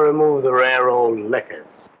 Never remove the rare old liquors.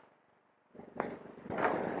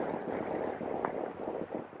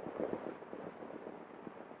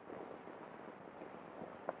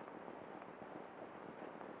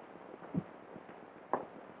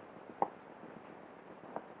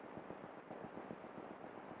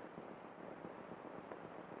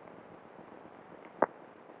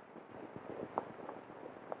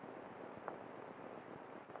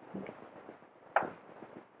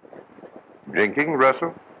 Drinking,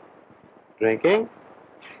 Russell? Drinking?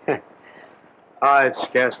 I'd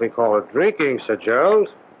scarcely call it drinking, Sir Gerald.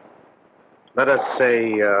 Let us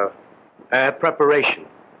say, preparation.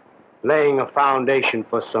 Laying a foundation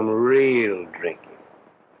for some real drinking.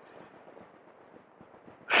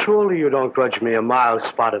 Surely you don't grudge me a mild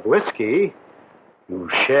spot of whiskey. You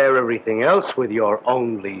share everything else with your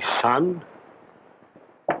only son.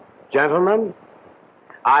 Gentlemen,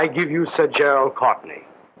 I give you Sir Gerald Courtney,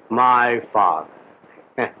 my father.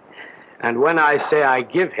 And when I say I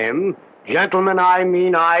give him, gentlemen, I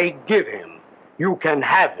mean I give him. You can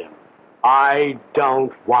have him. I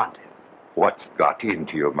don't want him. What's got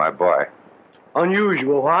into you, my boy?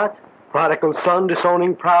 Unusual, what? Prodigal son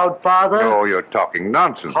disowning proud father? No, you're talking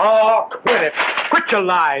nonsense. Oh, quit it. Quit your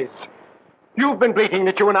lies. You've been bleating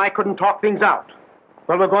that you and I couldn't talk things out.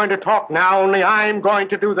 Well, we're going to talk now, only I'm going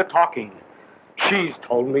to do the talking. She's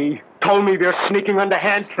told me you're sneaking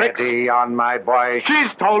underhand tricks. Steady on, my boy.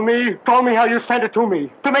 She's told me how you sent it to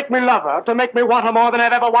me, to make me love her, to make me want her more than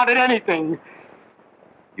I've ever wanted anything.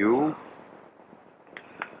 You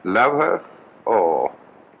love her? Oh,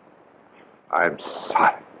 I'm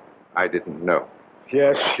sorry. I didn't know.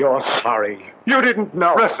 Yes, you're sorry. You didn't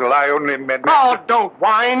know. Russell, I only meant... Oh, don't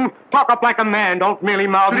whine. Talk up like a man. Don't merely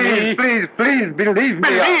mouth me. Please, believe me.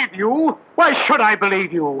 Believe you? Why should I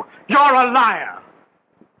believe you? You're a liar.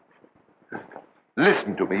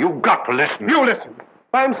 Listen to me. You've got to listen. You listen.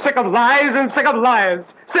 I'm sick of lies and sick of liars.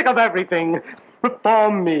 Sick of everything.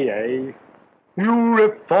 Reform me, eh? You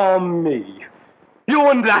reform me. You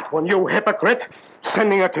and that one, you hypocrite.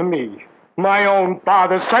 Sending her to me. My own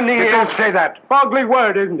father sending her... Don't say that. Ugly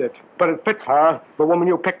word, isn't it? But it fits her. The woman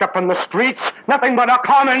you picked up from the streets. Nothing but a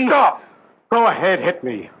common... Stop. Go ahead, hit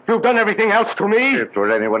me. You've done everything else to me. If it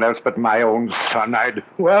were anyone else but my own son, I'd...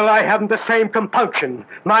 Well, I haven't the same compunction.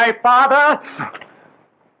 My father...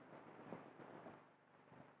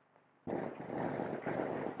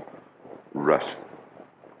 Russ.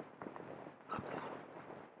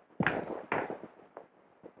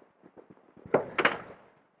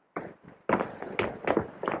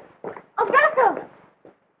 Oh, Russell!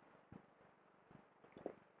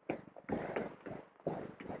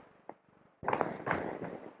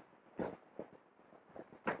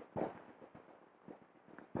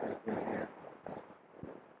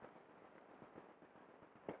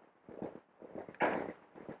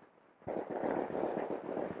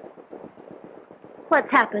 What's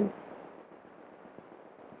happened?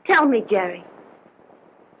 Tell me, Jerry.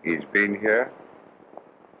 He's been here,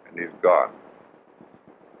 and he's gone.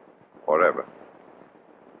 Forever.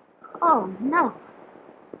 Oh, no.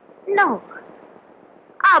 No.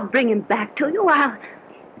 I'll bring him back to you.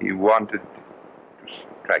 He wanted to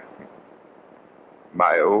strike me.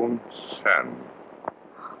 My own son.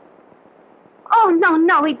 Oh,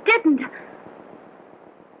 no, he didn't.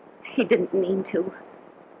 He didn't mean to.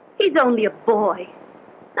 He's only a boy.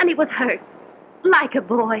 And he was hurt. Like a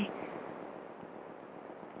boy.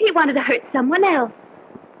 He wanted to hurt someone else.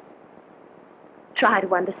 Try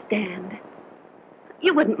to understand.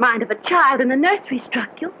 You wouldn't mind if a child in the nursery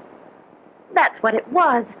struck you. That's what it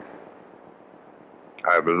was.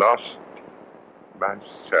 I've lost my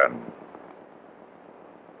son.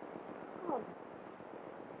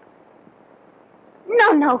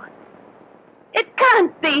 No. It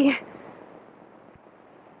can't be.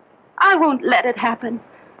 I won't let it happen.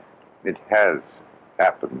 It has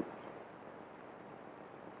happened.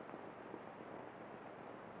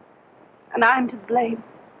 And I'm to blame.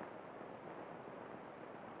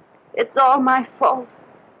 It's all my fault.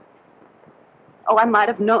 Oh, I might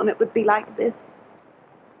have known it would be like this.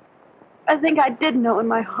 I think I did know in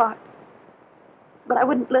my heart. But I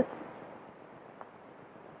wouldn't listen.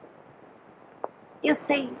 You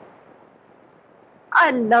see,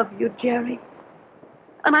 I love you, Jerry.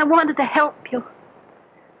 And I wanted to help you.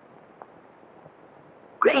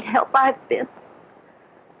 Great help I've been.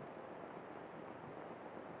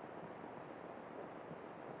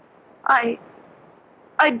 I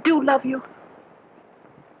do love you.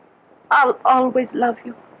 I'll always love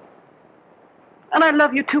you. And I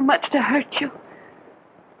love you too much to hurt you.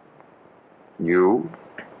 You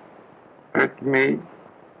hurt me?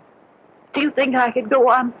 Do you think I could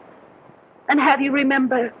go on and have you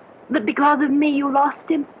remember that because of me you lost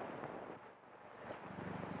him?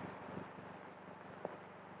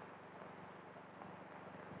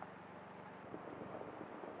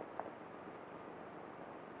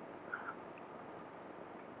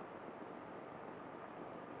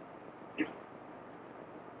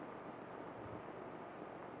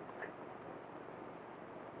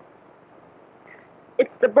 It's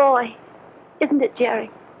the boy, isn't it, Jerry?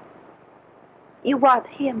 You want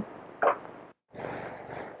him.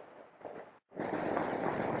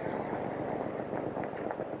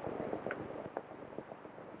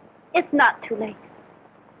 It's not too late.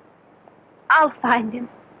 I'll find him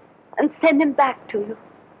and send him back to you.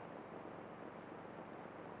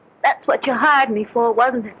 That's what you hired me for,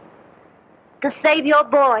 wasn't it? To save your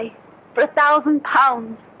boy for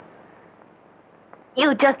 £1,000.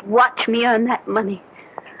 You just watch me earn that money.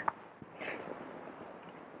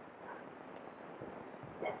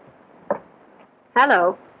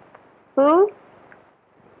 Hello. Who?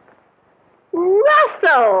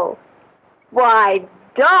 Russell! Why,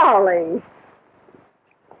 darling.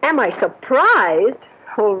 Am I surprised?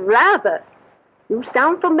 Oh, rather. You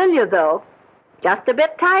sound familiar, though. Just a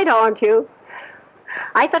bit tight, aren't you?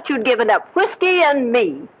 I thought you'd given up whiskey and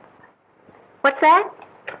me. What's that?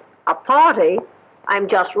 A party? I'm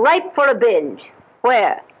just ripe for a binge.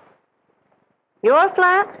 Where? Your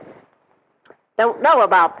flat? Don't know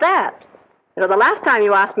about that. You know, the last time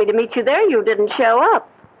you asked me to meet you there, you didn't show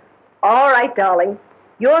up. All right, darling.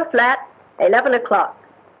 Your flat, 11 o'clock.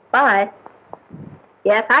 Bye.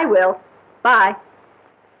 Yes, I will. Bye.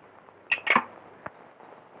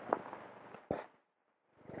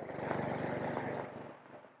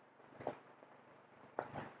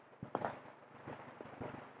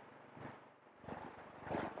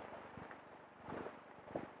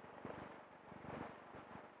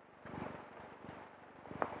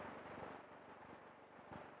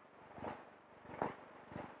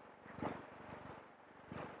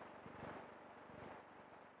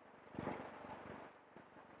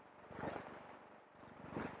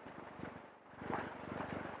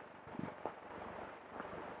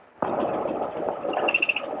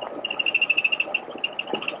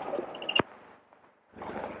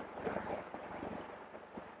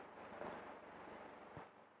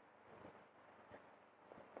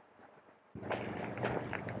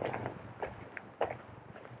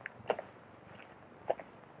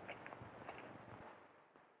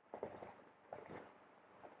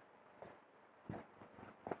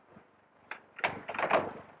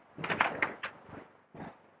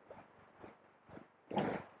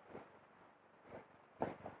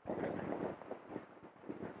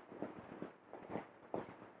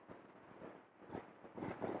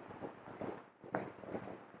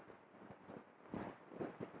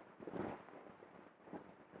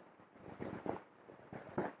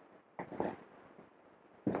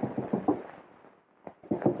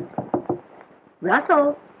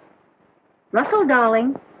 Russell. Russell,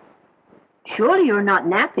 darling. Surely you're not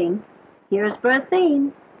napping. Here's for a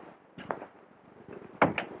theme.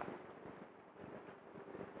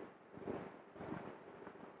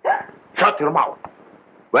 Shut your mouth.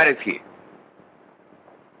 Where is he?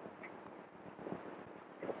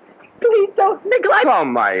 Please don't neglect.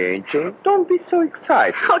 Come, my angel. Don't be so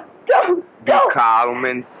excited. Oh, don't. Be calm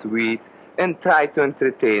and sweet and try to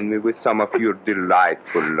entertain me with some of your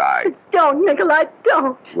delightful lies. Don't, Nikolai,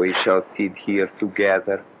 don't. We shall sit here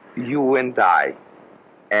together, you and I,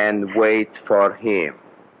 and wait for him.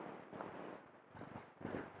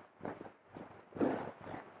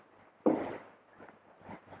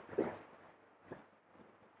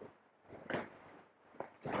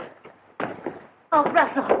 Oh,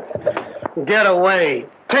 Russell. Get away.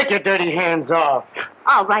 Take your dirty hands off.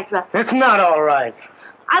 All right, Russell. It's not all right.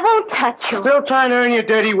 I I won't touch you. Still trying to earn your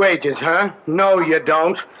dirty wages, huh? No, you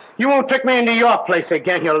don't. You won't trick me into your place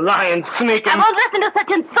again, you lying, sneaking... I won't listen to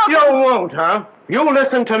such insulting... You won't, huh? You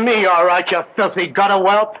listen to me, all right, you filthy gutter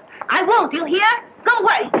whelp. I won't, you hear? Go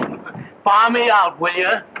away. Bar me out, will you?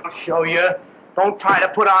 I'll show you. Don't try to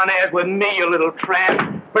put on airs with me, you little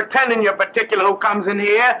tramp. Pretending you're particular who comes in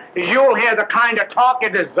here, is you'll hear the kind of talk you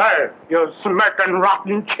deserve, you smirking,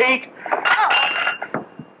 rotten cheat.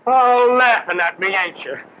 Oh, laughing at me, ain't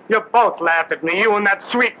you? You both laughed at me, you and that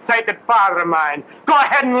sweet, sacred father of mine. Go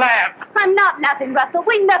ahead and laugh. I'm not laughing, Russell.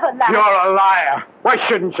 We never laugh. You're a liar. Why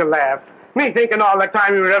shouldn't you laugh? Me thinking all the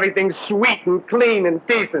time you were everything sweet and clean and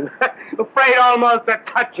decent. Afraid almost to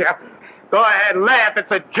touch you. Go ahead, laugh.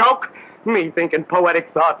 It's a joke. Me thinking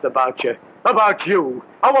poetic thoughts about you. About you.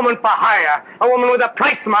 A woman for hire. A woman with a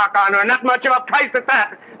price mark on her. Not much of a price at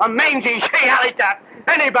that. A mangy, she-alley cat.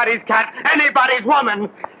 Anybody's cat. Anybody's woman.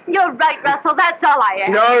 You're right, Russell. That's all I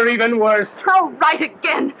am. You're even worse. Oh, right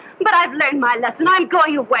again. But I've learned my lesson. I'm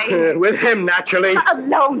going away. With him, naturally.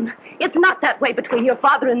 Alone. It's not that way between your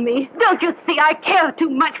father and me. Don't you see? I care too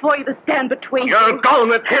much for you to stand between You're you. going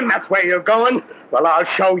with him. That's where you're going. Well, I'll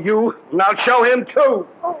show you. And I'll show him, too.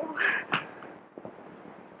 Oh.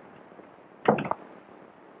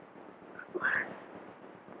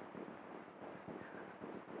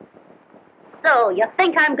 So, you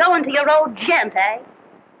think I'm going to your old gent, eh?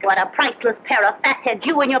 What a priceless pair of fatheads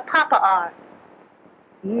you and your papa are.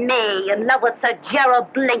 Me in love with Sir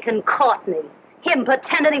Gerald Blinken Courtney. Him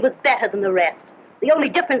pretending he was better than the rest. The only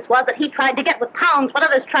difference was that he tried to get with pounds what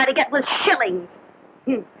others tried to get with shillings.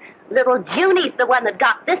 Little Junie's the one that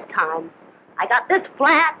got this time. I got this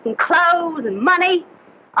flat and clothes and money.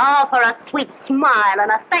 All for a sweet smile and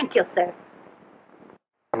a thank you, sir.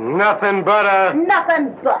 Nothing but a...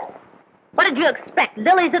 Nothing but. What did you expect,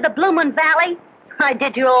 lilies of the bloomin' valley? I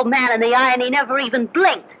did your old man in the eye and he never even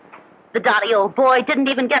blinked. The dotty old boy didn't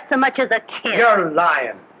even get so much as a kiss. You're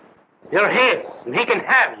lying. You're his, and he can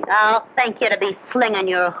have you. I'll thank you to be slinging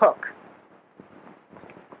your hook.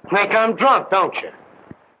 Think I'm drunk, don't you?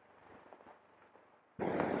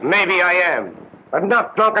 Maybe I am, but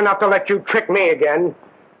not drunk enough to let you trick me again.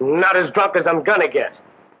 Not as drunk as I'm gonna get.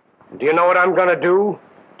 Do you know what I'm gonna do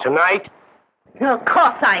tonight? Of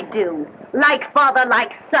course I do. Like father,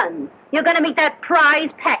 like son. You're gonna meet that prize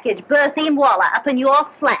package, Berthy and Waller, up in your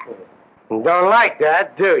flat. Don't like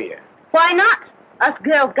that, do you? Why not? Us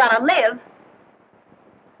girls gotta live.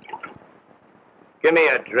 Give me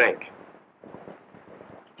a drink.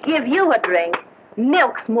 Give you a drink?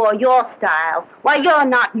 Milk's more your style. Why, you're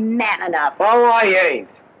not man enough. Oh, I ain't.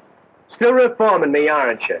 Still reforming me,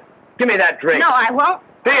 aren't you? Give me that drink. No, I won't.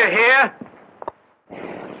 Do you hear?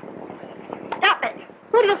 Stop it.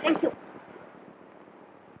 Who do you think you...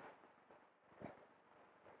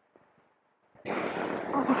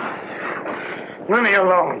 Leave me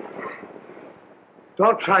alone.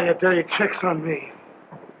 Don't try your dirty tricks on me.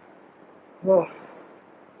 Oh.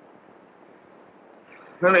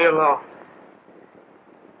 Leave me alone.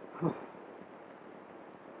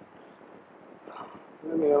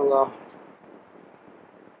 Leave me alone.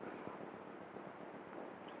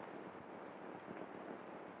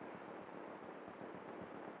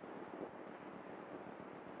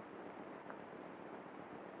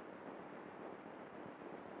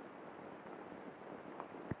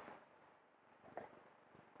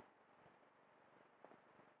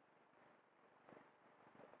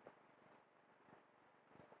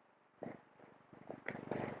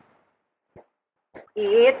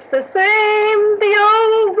 It's the same the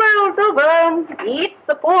old world over. It's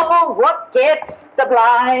the poor what gets the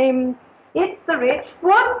blame. It's the rich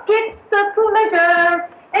what gets the pleasure.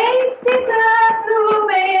 Ain't it a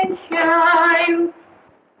bloomin' shame?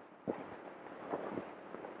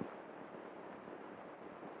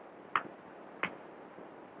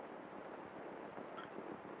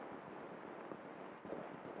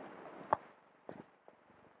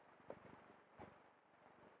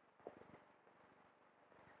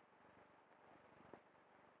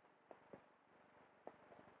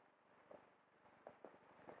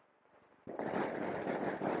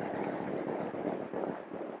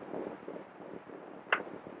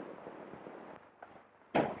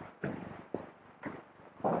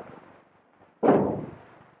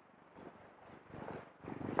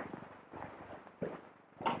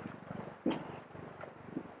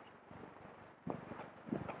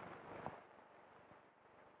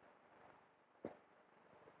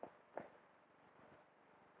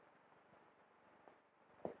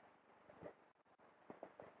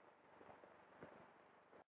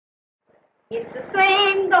 It's the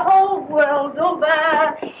same the whole world over.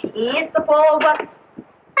 It's the poor what...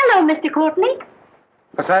 Hello, Mr. Courtney.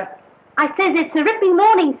 What's that? I says it's a ripping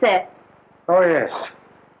morning, sir. Oh, yes.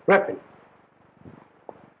 Ripping.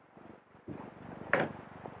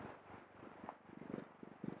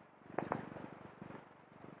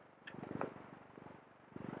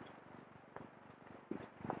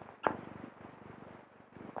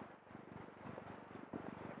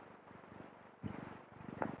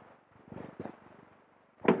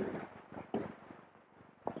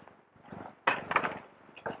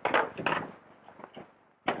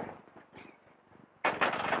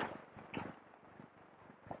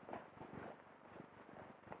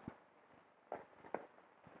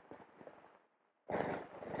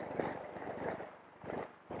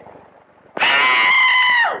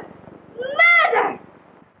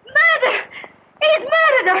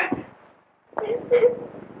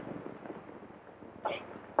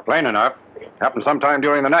 Plain enough. Happened sometime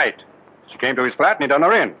during the night. She came to his flat and he done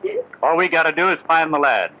her in. All we gotta do is find the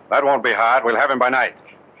lad. That won't be hard. We'll have him by night.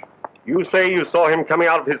 You say you saw him coming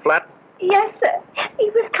out of his flat? Yes, sir. He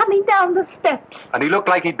was coming down the steps. And he looked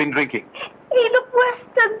like he'd been drinking. He looked worse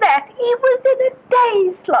than that. He was in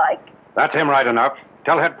a daze like. That's him right enough.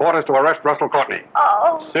 Tell headquarters to arrest Russell Courtney.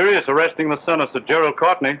 Oh. Serious arresting the son of Sir Gerald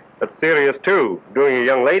Courtney. That's serious, too. Doing a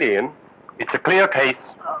young lady in. It's a clear case.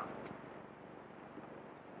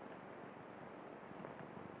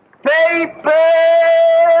 Paper!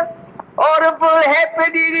 Horrible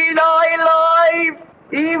happening in our life!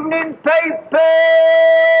 Evening paper!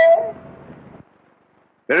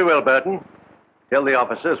 Very well, Burton. Tell the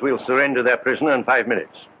officers we'll surrender their prisoner in 5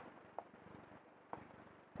 minutes.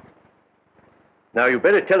 Now, you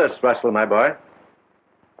better tell us, Russell, my boy.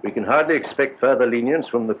 We can hardly expect further lenience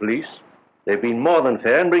from the police. They've been more than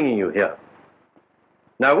fair in bringing you here.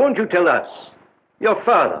 Now, won't you tell us, your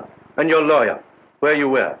father and your lawyer, where you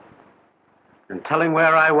were? And telling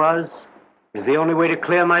where I was is the only way to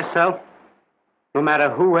clear myself, no matter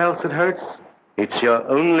who else it hurts. It's your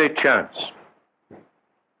only chance.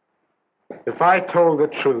 If I told the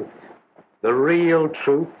truth, the real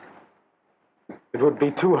truth, it would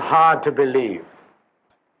be too hard to believe.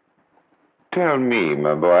 Tell me,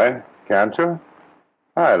 my boy, can't you?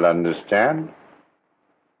 I'll understand.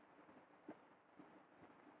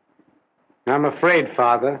 I'm afraid,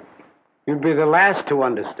 Father, you'd be the last to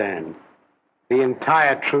understand the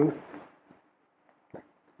entire truth.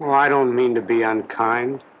 Oh, I don't mean to be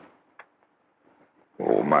unkind.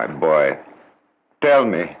 Oh, my boy, tell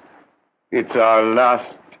me. It's our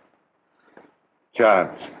last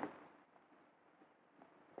chance.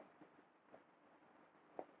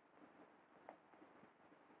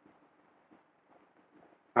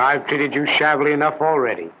 I've treated you shabbily enough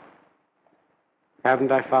already.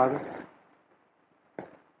 Haven't I, Father?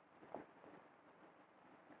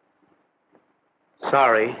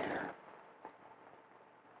 Sorry.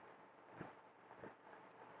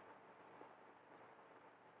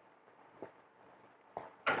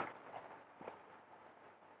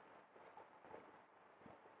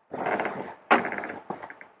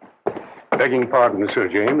 Begging pardon, Sir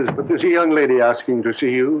James, but there's a young lady asking to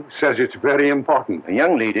see you. Says it's very important. A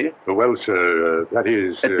young lady? Well, sir, that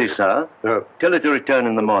is... At this hour? Tell her to return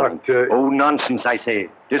in the morning. But, oh, nonsense, I say.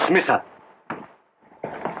 Dismiss her.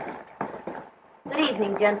 Good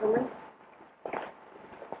evening, gentlemen.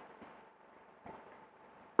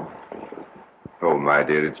 Oh, my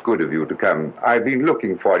dear, it's good of you to come. I've been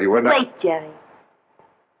looking for you and Wait, Jerry.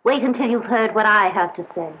 Wait until you've heard what I have to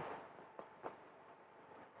say.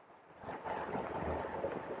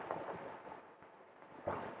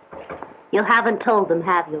 You haven't told them,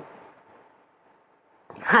 have you?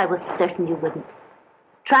 I was certain you wouldn't.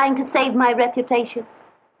 Trying to save my reputation?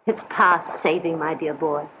 It's past saving, my dear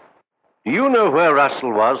boy. Do you know where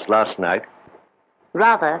Russell was last night?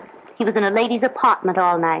 Rather, he was in a lady's apartment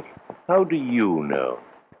all night. How do you know?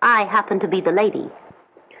 I happen to be the lady.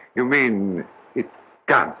 You mean it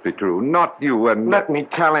can't be true? Not you and... Let me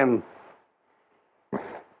tell him.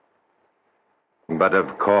 But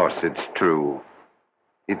of course it's true.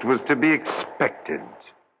 It was to be expected,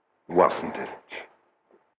 wasn't it?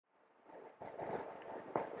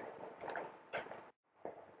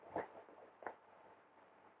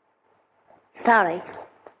 Sorry.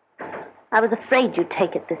 I was afraid you'd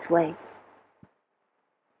take it this way.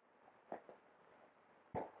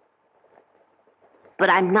 But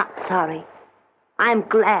I'm not sorry. I'm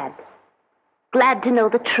glad. Glad to know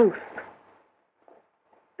the truth.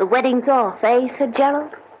 The wedding's off, eh, Sir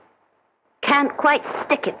Gerald? Can't quite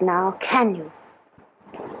stick it now, can you?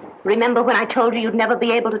 Remember when I told you you'd never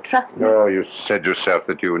be able to trust me? Oh, you said yourself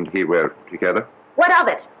that you and he were together. What of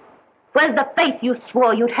it? Where's the faith you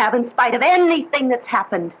swore you'd have in spite of anything that's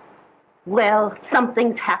happened? Well,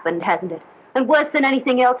 something's happened, hasn't it? And worse than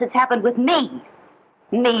anything else, it's happened with me.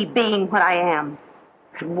 Me being what I am.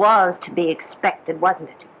 It was to be expected, wasn't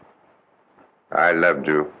it? I loved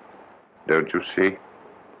you. Don't you see?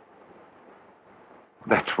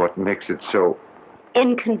 That's what makes it so...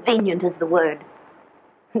 Inconvenient is the word.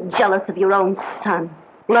 Jealous of your own son.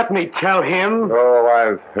 Let me tell him. Oh,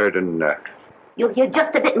 I've heard enough. You'll hear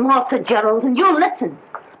just a bit more, Sir Gerald, and you'll listen.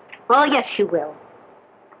 Oh, yes, you will.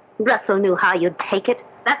 Russell knew how you'd take it.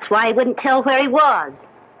 That's why he wouldn't tell where he was.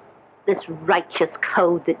 This righteous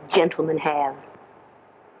code that gentlemen have.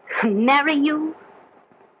 Marry you?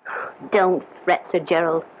 Don't fret, Sir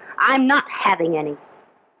Gerald. I'm not having any.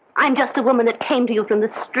 I'm just a woman that came to you from the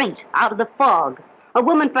street, out of the fog. A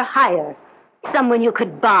woman for hire. Someone you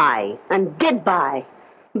could buy, and did buy.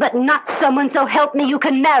 But not someone, so help me, you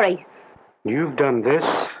can marry. You've done this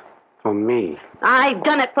for me. I've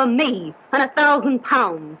done it for me, and 1,000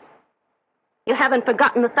 pounds. You haven't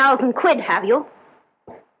forgotten 1,000 quid, have you?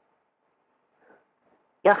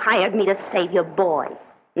 You hired me to save your boy.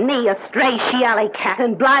 Me, a stray she-alley cat,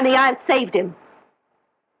 and blimey, I've saved him.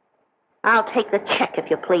 I'll take the check, if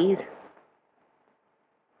you please.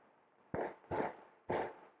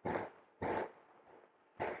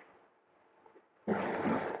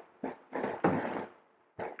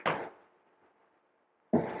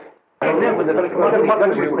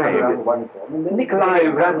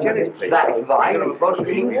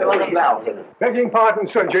 Begging pardon,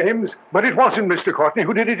 Sir James, but it wasn't Mr. Courtney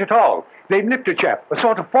who did it at all. They nipped a chap, a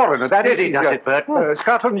sort of foreigner. That is, he does it, Bert.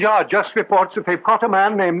 Scotland Yard just reports that they've caught a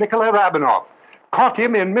man named Nikolai Rabinoff. Caught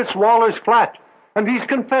him in Miss Waller's flat. And he's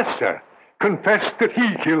confessed, sir. Confessed that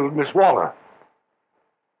he killed Miss Waller.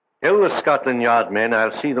 Tell the Scotland Yard men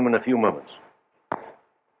I'll see them in a few moments.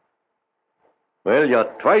 Well, you're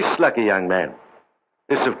twice lucky, young man.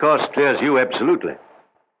 This, of course, clears you absolutely.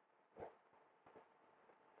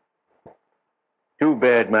 Too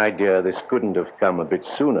bad, my dear, this couldn't have come a bit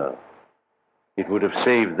sooner. It would have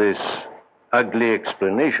saved this ugly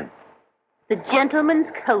explanation. The gentleman's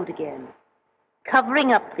code again.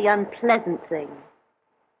 Covering up the unpleasant thing.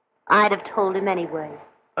 I'd have told him anyway.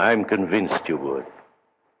 I'm convinced you would.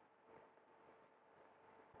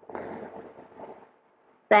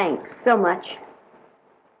 Thanks so much.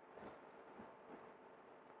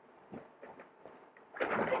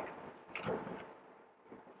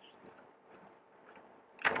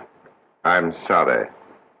 I'm sorry.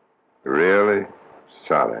 Really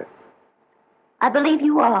sorry. I believe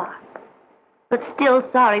you are, but still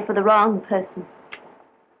sorry for the wrong person.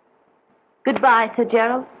 Goodbye, Sir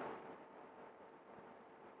Gerald.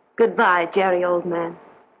 Goodbye, Jerry, old man.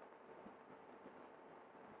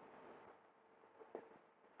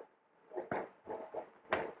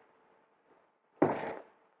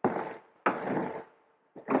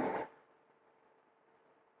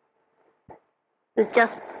 There's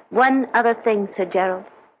just one other thing, Sir Gerald.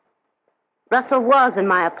 Russell was in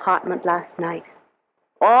my apartment last night.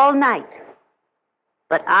 All night.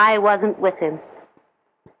 But I wasn't with him.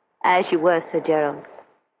 As you were, Sir Gerald.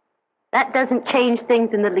 That doesn't change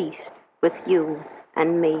things in the least with you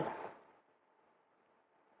and me.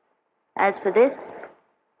 As for this,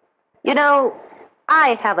 you know,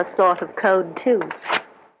 I have a sort of code, too.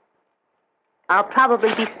 I'll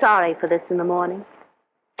probably be sorry for this in the morning.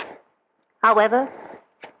 However,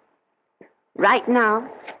 right now,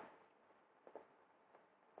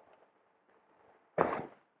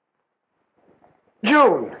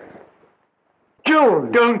 June!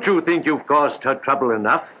 June! Don't you think you've caused her trouble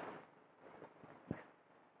enough?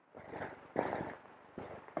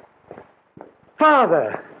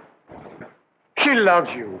 Father! She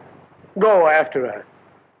loves you. Go after her.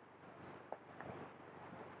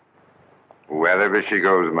 Wherever she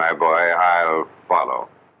goes, my boy, I'll follow.